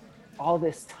had all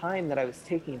this time that I was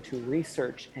taking to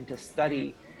research and to Hmm.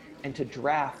 study and to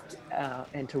draft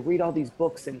and to read all these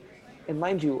books. And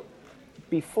mind you,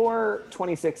 before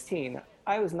 2016,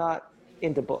 I was not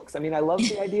into books. I mean, I love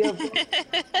the idea of books.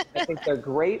 I think they're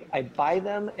great. I buy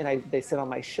them and they sit on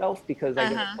my shelf because I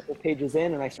get a Uh-huh. couple pages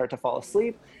in and I start to fall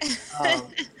asleep.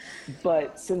 Um,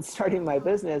 but since starting my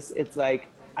business, it's like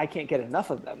I can't get enough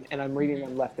of them and I'm reading Hmm.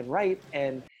 them left and right.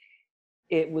 And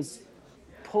it was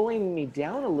pulling me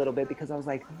down a little bit because I was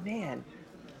like, man,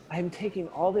 I'm taking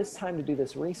all this time to do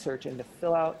this research and to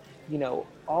fill out,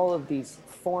 all of these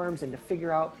forms and to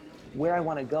figure out where I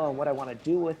want to go and what I want to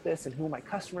do with this and who my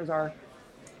customers are.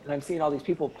 And I'm seeing all these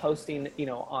people posting,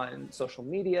 on social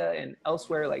media and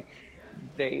elsewhere, like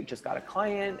they just got a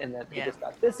client and that they Yeah. just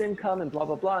got this income and blah,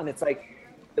 blah, blah. And it's like,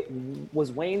 it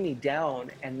was weighing me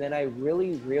down. And then I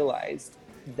really realized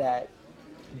that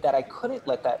I couldn't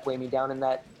let that weigh me down and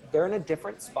that they're in a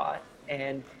different spot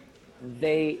and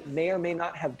they may or may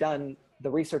not have done the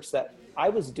research that I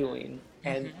was doing.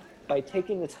 And Hmm. by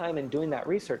taking the time and doing that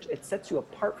research, it sets you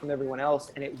apart from everyone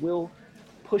else and it will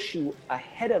push you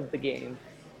ahead of the game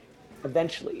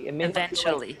eventually. It may not feel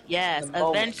like Eventually. in Yes, the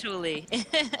moment. eventually.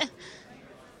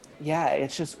 Yeah,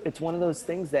 it's one of those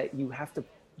things that you have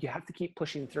to keep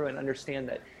pushing through and understand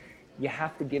that you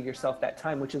have to give yourself that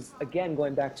time, which is again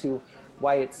going back to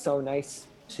why it's so nice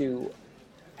to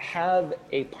have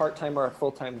a part-time or a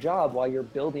full-time job while you're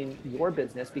building your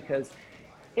business, because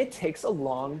it takes a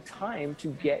long time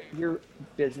to get Hmm. your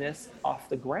business off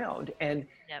the ground and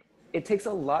Yep. it takes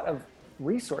a lot of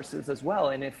resources as well.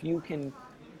 And if you can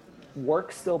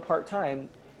work still part-time,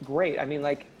 great. I mean,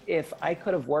 like if I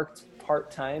could have worked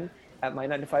part-time at my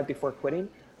 9 to 5 before quitting,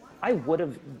 I would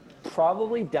have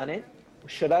probably done it.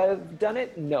 Should I have done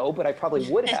it? No, but I probably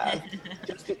would have,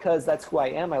 just because that's who I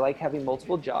am. I like having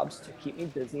multiple jobs to keep me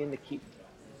busy and to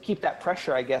keep that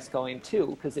pressure, I guess, going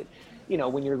too. Because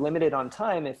when you're limited on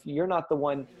time, if you're not the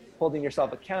one holding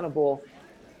yourself accountable,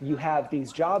 you have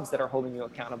these jobs that are holding you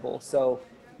accountable. So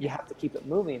you Yep. have to keep it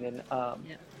moving.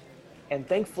 Yep. And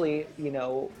thankfully,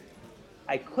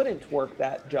 I couldn't work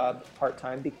that job part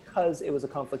time because it was a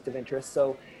conflict of interest.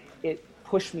 So it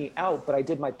pushed me out, but I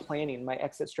did planning my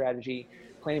exit strategy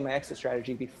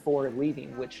before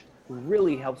leaving, which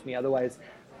really helps me. Otherwise,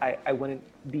 I wouldn't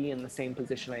be in the same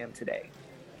position I am today.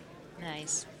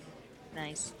 Nice.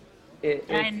 Nice. It,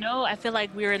 And I it know, I feel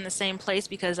like we're in the same place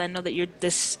because I know that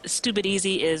this Stupid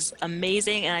Easy is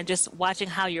amazing. And I just watching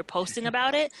how you're posting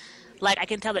about it, like I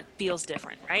can tell it feels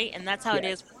different, right? And that's how it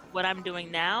is with yes, what I'm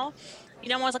doing now.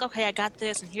 I'm always like, okay, I got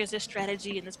this, and here's this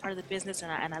strategy and this part of the business,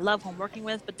 and I love who I'm working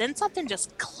with. But then something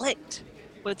just clicked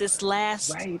with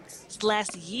right. this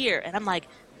last year, and I'm like,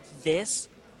 this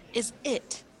is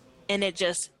it, and it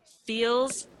just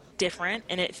feels different,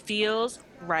 and it feels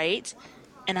right,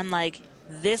 and I'm like,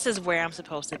 this is where I'm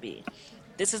supposed to be.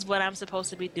 This is what I'm supposed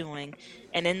to be doing.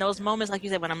 And in those moments, like you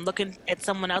said, when I'm looking at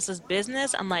someone else's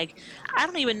business, I'm like, I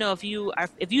don't even know if you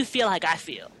feel like I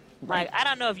feel. Like, Right. I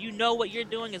don't know if you know what you're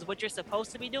doing is what you're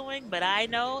supposed to be doing, but I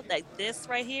know that this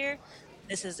right here,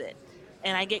 this is it.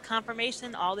 And I get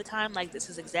confirmation all the time, like, this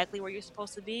is exactly where you're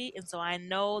supposed to be. And so I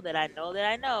know that I know that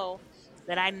I know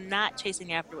that I'm not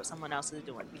chasing after what someone else is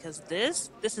doing because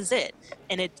this is it.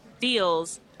 And it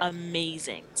feels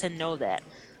amazing to know that.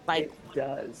 Like It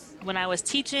does. when I was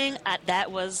teaching,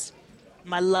 that was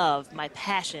my love, my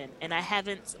passion. And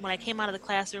when I came out of the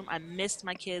classroom, I missed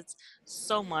my kids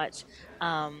so much.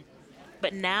 Um,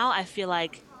 but now I feel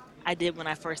like I did when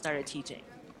I first started teaching.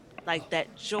 Like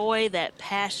that joy, that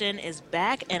passion is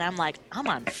back. And I'm like, I'm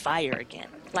on fire again.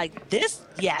 Like this,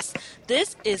 yes,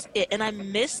 this is it. And I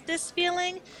miss this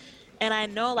feeling. And I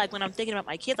know, like, when I'm thinking about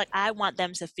my kids, like, I want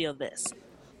them to feel this,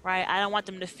 right? I don't want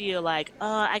them to feel like,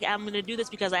 I'm going to do this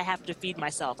because I have to feed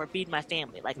myself or feed my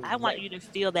family. Like, I want Right. you to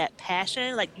feel that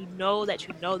passion. Like, you know that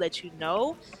you know that you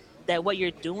know that what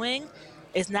you're doing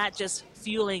is not just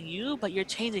fueling you, but you're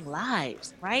changing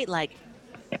lives, right? Like,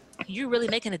 you're really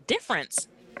making a difference.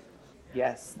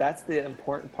 Yes, that's the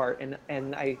important part.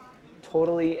 And I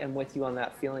totally am with you on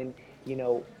that feeling. You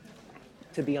know,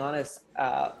 to be honest,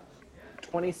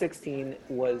 2016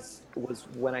 was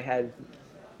when I had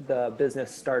the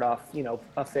business start off,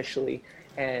 officially,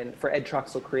 and for Ed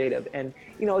Troxel Creative. And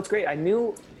it's great. I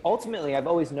knew ultimately I've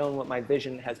always known what my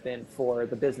vision has been for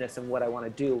the business and what I want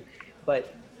to do.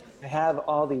 but I have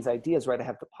all these ideas, right? I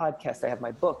have the podcast, I have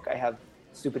my book, I have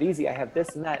Stupid Easy, I have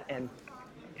this and that. And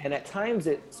at times,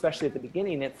 especially at the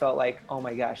beginning, it felt like, oh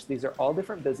my gosh, these are all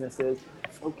different businesses.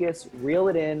 Focus, reel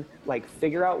it in, like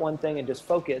figure out one thing and just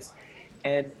focus.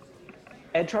 And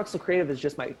Ed Troxel Creative is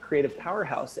just my creative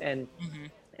powerhouse. Mm-hmm.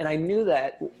 And I knew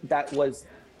that that was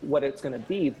what it's going to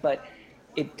be, but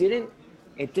it didn't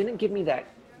it didn't give me that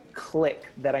click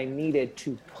that I needed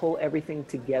to pull everything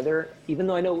together. Even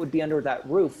though I know it would be under that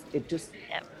roof, it just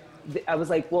Yep. I was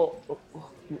like, well,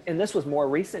 and this was more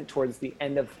recent towards the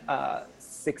end of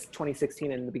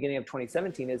 2016 and the beginning of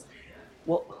 2017 is,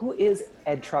 well, who is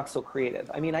Ed Troxel Creative?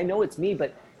 I mean, I know it's me,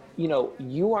 but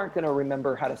you aren't going to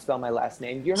remember how to spell my last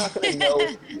name. You're not going to know,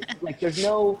 like, there's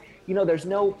no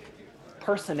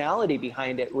personality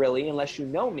behind it really, unless you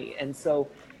know me. And so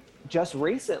just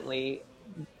recently,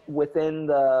 within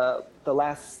the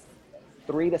last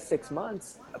 3 to 6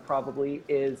 months, probably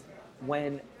is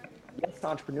when Yes to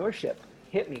Entrepreneurship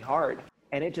hit me hard.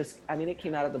 And it just, I mean, it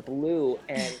came out of the blue,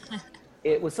 and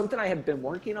it was something I had been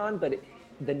working on, but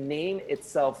the name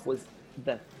itself was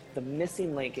the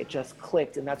missing link. It just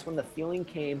clicked, and that's when the feeling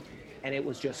came, and it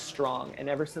was just strong. And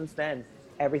ever since then,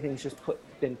 everything's just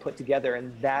been put together,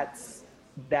 and that's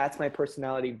my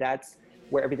personality. That's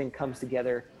where everything comes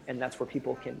together, and that's where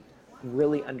people can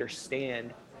really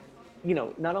understand,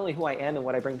 not only who I am and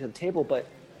what I bring to the table, but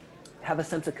have a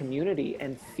sense of community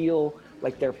and feel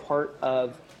like they're part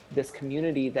of this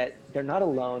community, that they're not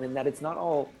alone, and that it's not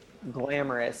all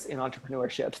glamorous in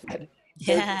entrepreneurship, that there's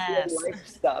real Yes. life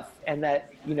stuff, and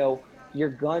that you're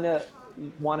gonna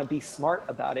want to be smart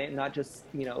about it and not just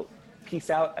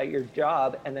peace out at your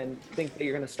job and then think that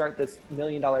you're going to start this $1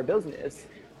 million business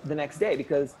the next day,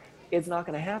 because it's not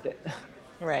going to happen.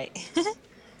 Right.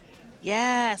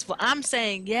 Yes. Well, I'm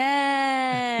saying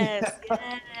yes.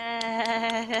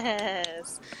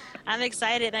 Yes. I'm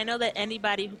excited. I know that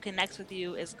anybody who connects with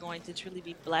you is going to truly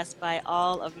be blessed by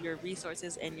all of your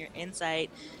resources and your insight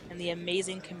and the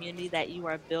amazing community that you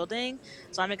are building.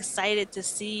 So I'm excited to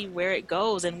see where it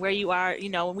goes and where you are.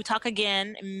 When we talk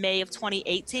again in May of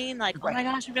 2018, like, oh my Right.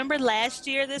 gosh, remember last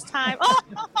year this time?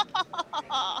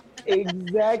 Oh,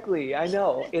 Exactly. I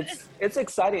know. It's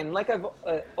exciting. And like I've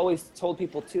always told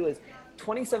people too, is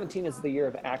 2017 is the year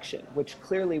of action, which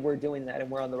clearly we're doing that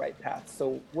and we're on the right path.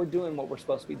 So we're doing what we're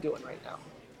supposed to be doing right now.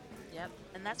 yep.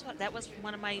 And that was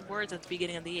one of my words at the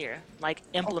beginning of the year. Like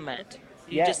Oh, implement. perfect.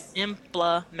 You just Yes.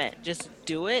 implement. Just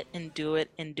do it and do it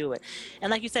and do it.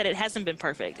 And like you said, it hasn't been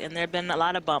perfect and there have been a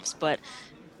lot of bumps, but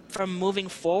from moving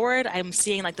forward, I'm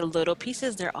seeing like the little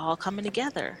pieces, they're all coming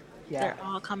together. Yeah. They're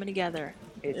all coming together.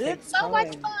 It It's takes so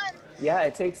much time. fun. Yeah,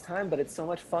 it takes time, but it's so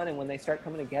much fun. And when they start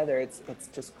coming together, it's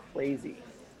just crazy.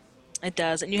 It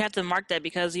does. And you have to mark that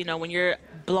because, when you're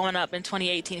blowing up in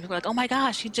 2018, people are like, oh my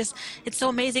gosh, it's so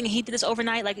amazing. He did this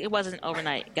overnight. Like, it wasn't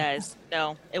overnight, guys.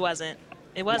 No, it wasn't.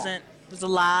 It Yeah, wasn't. There's a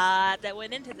lot that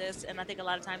went into this. And I think a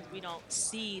lot of times we don't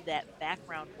see that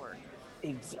background work. We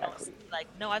don't exactly. see, like,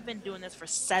 no, I've been doing this for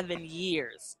 7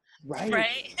 years, Right.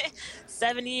 right?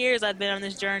 7 years I've been on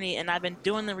this journey and I've been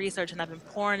doing the research and I've been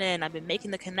pouring in, I've been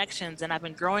making the connections and I've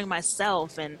been growing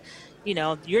myself. And,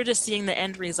 you're just seeing the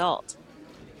end result.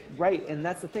 Right. And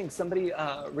that's the thing. Somebody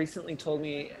recently told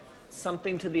me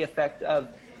something to the effect of,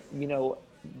 you know,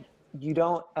 you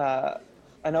don't,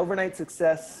 an overnight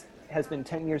success has been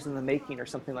 10 years in the making, or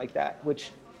something like that,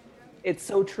 which it's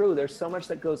so true. There's so much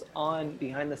that goes on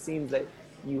behind the scenes that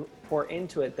you pour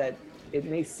into it, that it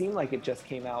may seem like it just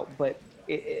came out, but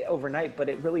overnight, but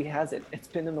it really hasn't. It's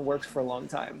been in the works for a long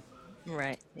time.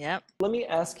 Right. Yep. Let me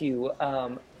ask you,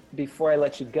 before I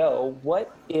let you go,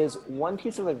 what is one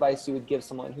piece of advice you would give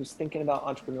someone who's thinking about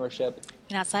entrepreneurship?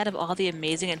 And outside of all the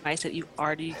amazing advice that you've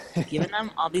already given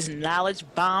them, all these knowledge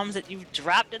bombs that you've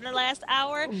dropped in the last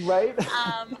hour, Right?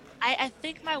 I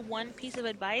think my one piece of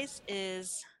advice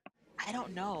is I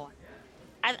don't know.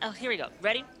 Oh, here we go.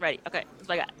 Ready? Ready. Okay. This is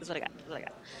what I got. This is what I got. This is what I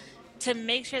got. To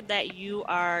make sure that you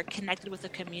are connected with a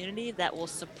community that will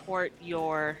support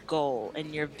your goal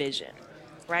and your vision,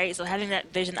 right? So having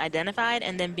that vision identified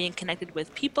and then being connected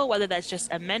with people, whether that's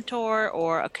just a mentor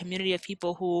or a community of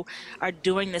people who are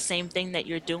doing the same thing that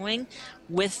you're doing,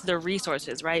 with the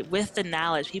resources, right? With the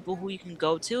knowledge, people who you can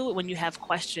go to when you have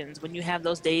questions, when you have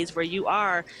those days where you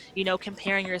are,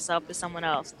 comparing yourself to someone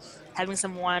else, having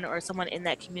someone or someone in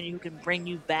that community who can bring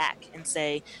you back and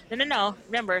say, no, no, no,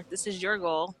 remember, this is your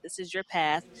goal. This is your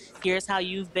path. Here's how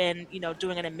you've been,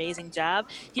 doing an amazing job.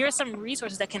 Here are some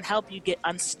resources that can help you get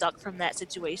unstuck from that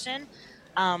situation.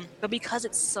 But because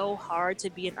it's so hard to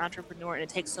be an entrepreneur and it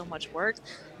takes so much work,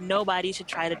 nobody should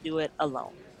try to do it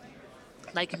alone.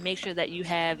 Like, make sure that you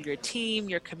have your team,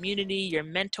 your community, your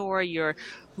mentor, your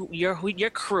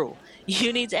crew.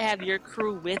 You need to have your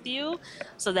crew with you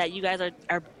so that you guys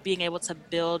are being able to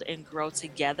build and grow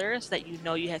together, so that you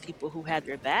know you have people who have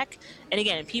your back. And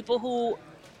again, people who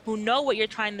know what you're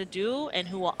trying to do and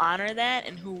who will honor that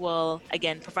and who will,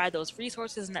 again, provide those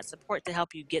resources and that support to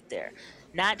help you get there.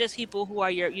 Not just people who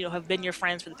are have been your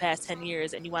friends for the past 10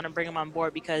 years and you want to bring them on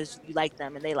board because you like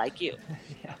them and they like you.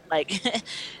 Yeah. Like,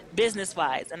 business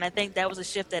wise. And I think that was a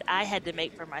shift that I had to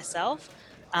make for myself.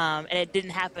 And it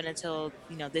didn't happen until,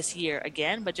 this year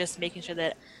again, but just making sure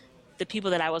that the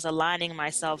people that I was aligning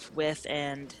myself with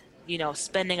and,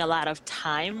 spending a lot of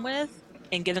time with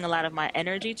and giving a lot of my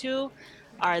energy to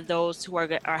are those who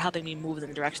are helping me move in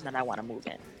the direction that I want to move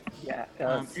in. Yeah.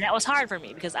 And that was hard for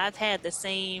me because I've had the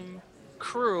same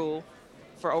crew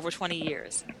for over 20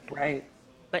 years. Right.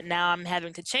 But now I'm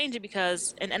having to change it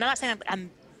because, and I'm not saying I'm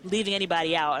leaving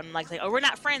anybody out. I'm like saying, oh, we're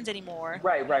not friends anymore,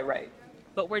 Right.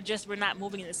 but we're not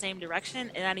moving in the same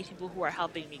direction. And I need people who are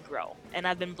helping me grow. And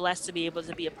I've been blessed to be able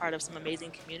to be a part of some amazing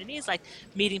communities, like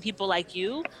meeting people like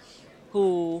you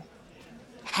who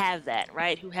have that,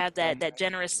 right? Who have Yeah. that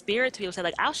generous spirit to be able to say,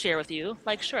 like, I'll share with you.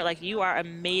 Like, sure, like you are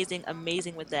amazing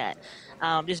with that.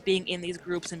 Just being in these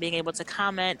groups and being able to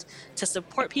comment, to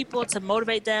support people, to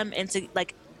motivate them, and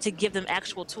to give them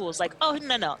actual tools. Like, oh,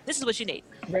 no, this is what you need.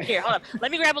 Right. Here, hold on. Let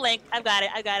me grab a link. I've got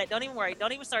it. Don't even worry.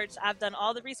 Don't even search. I've done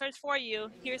all the research for you.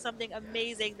 Here's something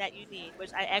amazing that you need,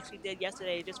 which I actually did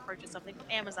yesterday. Just purchased something from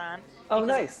Amazon Oh, because of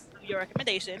nice. your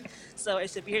recommendation. So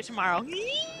it should be here tomorrow.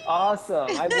 Awesome.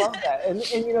 I love that. And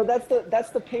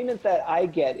that's the payment that I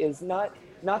get is not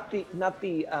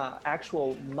the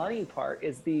actual money part,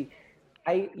 is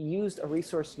I used a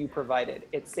resource you provided.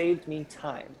 It saved me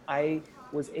time. I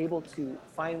was able to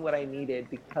find what I needed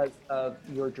because of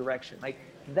your direction. Like,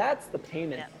 that's the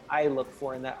payment Yeah, I look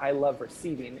for and that I love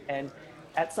receiving. And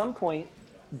at some point,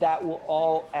 that will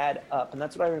all add up. And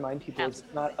that's what I remind people, is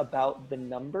it's not absolutely. about the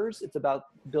numbers. It's about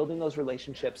building those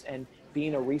relationships and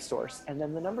being a resource. And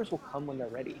then the numbers will come when they're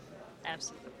ready.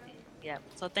 Absolutely. Yeah.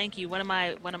 So thank you. One of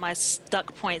my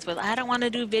stuck points was I don't want to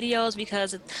do videos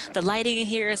because the lighting in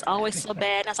here is always so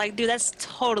bad. And I was like, dude, that's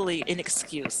totally an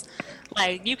excuse.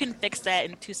 Like, you can fix that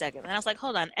in 2 seconds. And I was like,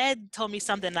 hold on, Ed told me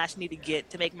something I should need to get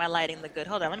to make my lighting look good.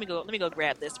 Hold on, let me go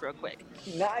grab this real quick.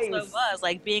 So it Nice. was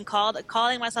like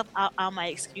calling myself out on my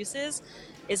excuses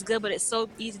is good, but it's so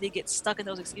easy to get stuck in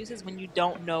those excuses when you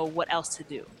don't know what else to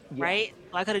do, Yeah. right?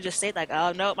 So I could have just said like,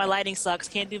 oh no, my lighting sucks,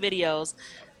 can't do videos.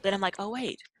 Then I'm like, oh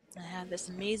wait, I have this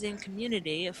amazing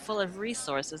community full of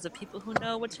resources of people who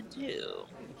know what to do.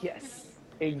 Yes,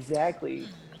 exactly.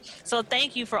 So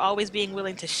thank you for always being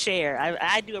willing to share.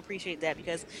 I do appreciate that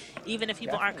because even if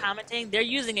people aren't Definitely. commenting, they're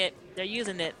using it. They're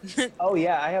using it. Oh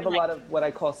yeah, I have a You're like, lot of what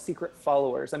I call secret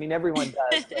followers. I mean, everyone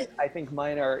does, but I think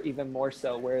mine are even more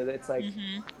so, where it's like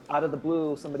mm-hmm. out of the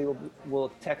blue, somebody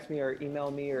will text me or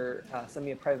email me or send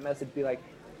me a private message, be like,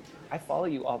 I follow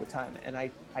you all the time, and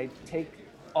I take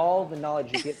all the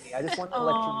knowledge you give me. I just want to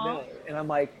let you Aw. know. And I'm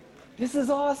like, this is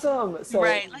awesome. So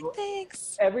Right. Like,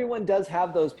 thanks. everyone does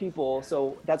have those people.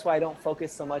 So that's why I don't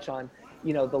focus so much on,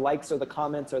 the likes or the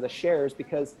comments or the shares,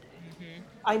 because Hmm.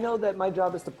 I know that my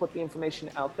job is to put the information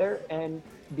out there, and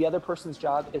the other person's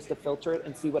job is to filter it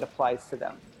and see what applies to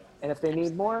them. And if they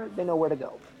need Absolutely. more, they know where to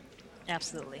go,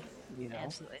 Absolutely. you know?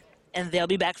 Absolutely. And they'll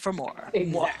be back for more.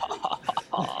 Exactly.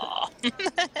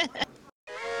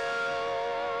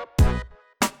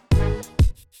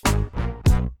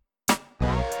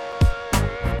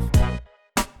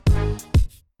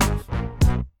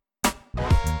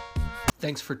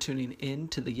 Thanks for tuning in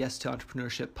to the Yes to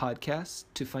Entrepreneurship podcast.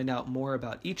 To find out more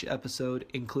about each episode,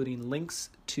 including links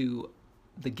to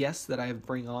the guests that I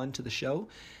bring on to the show,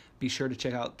 be sure to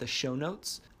check out the show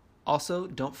notes. Also,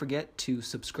 don't forget to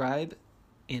subscribe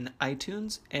in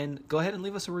iTunes and go ahead and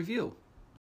leave us a review.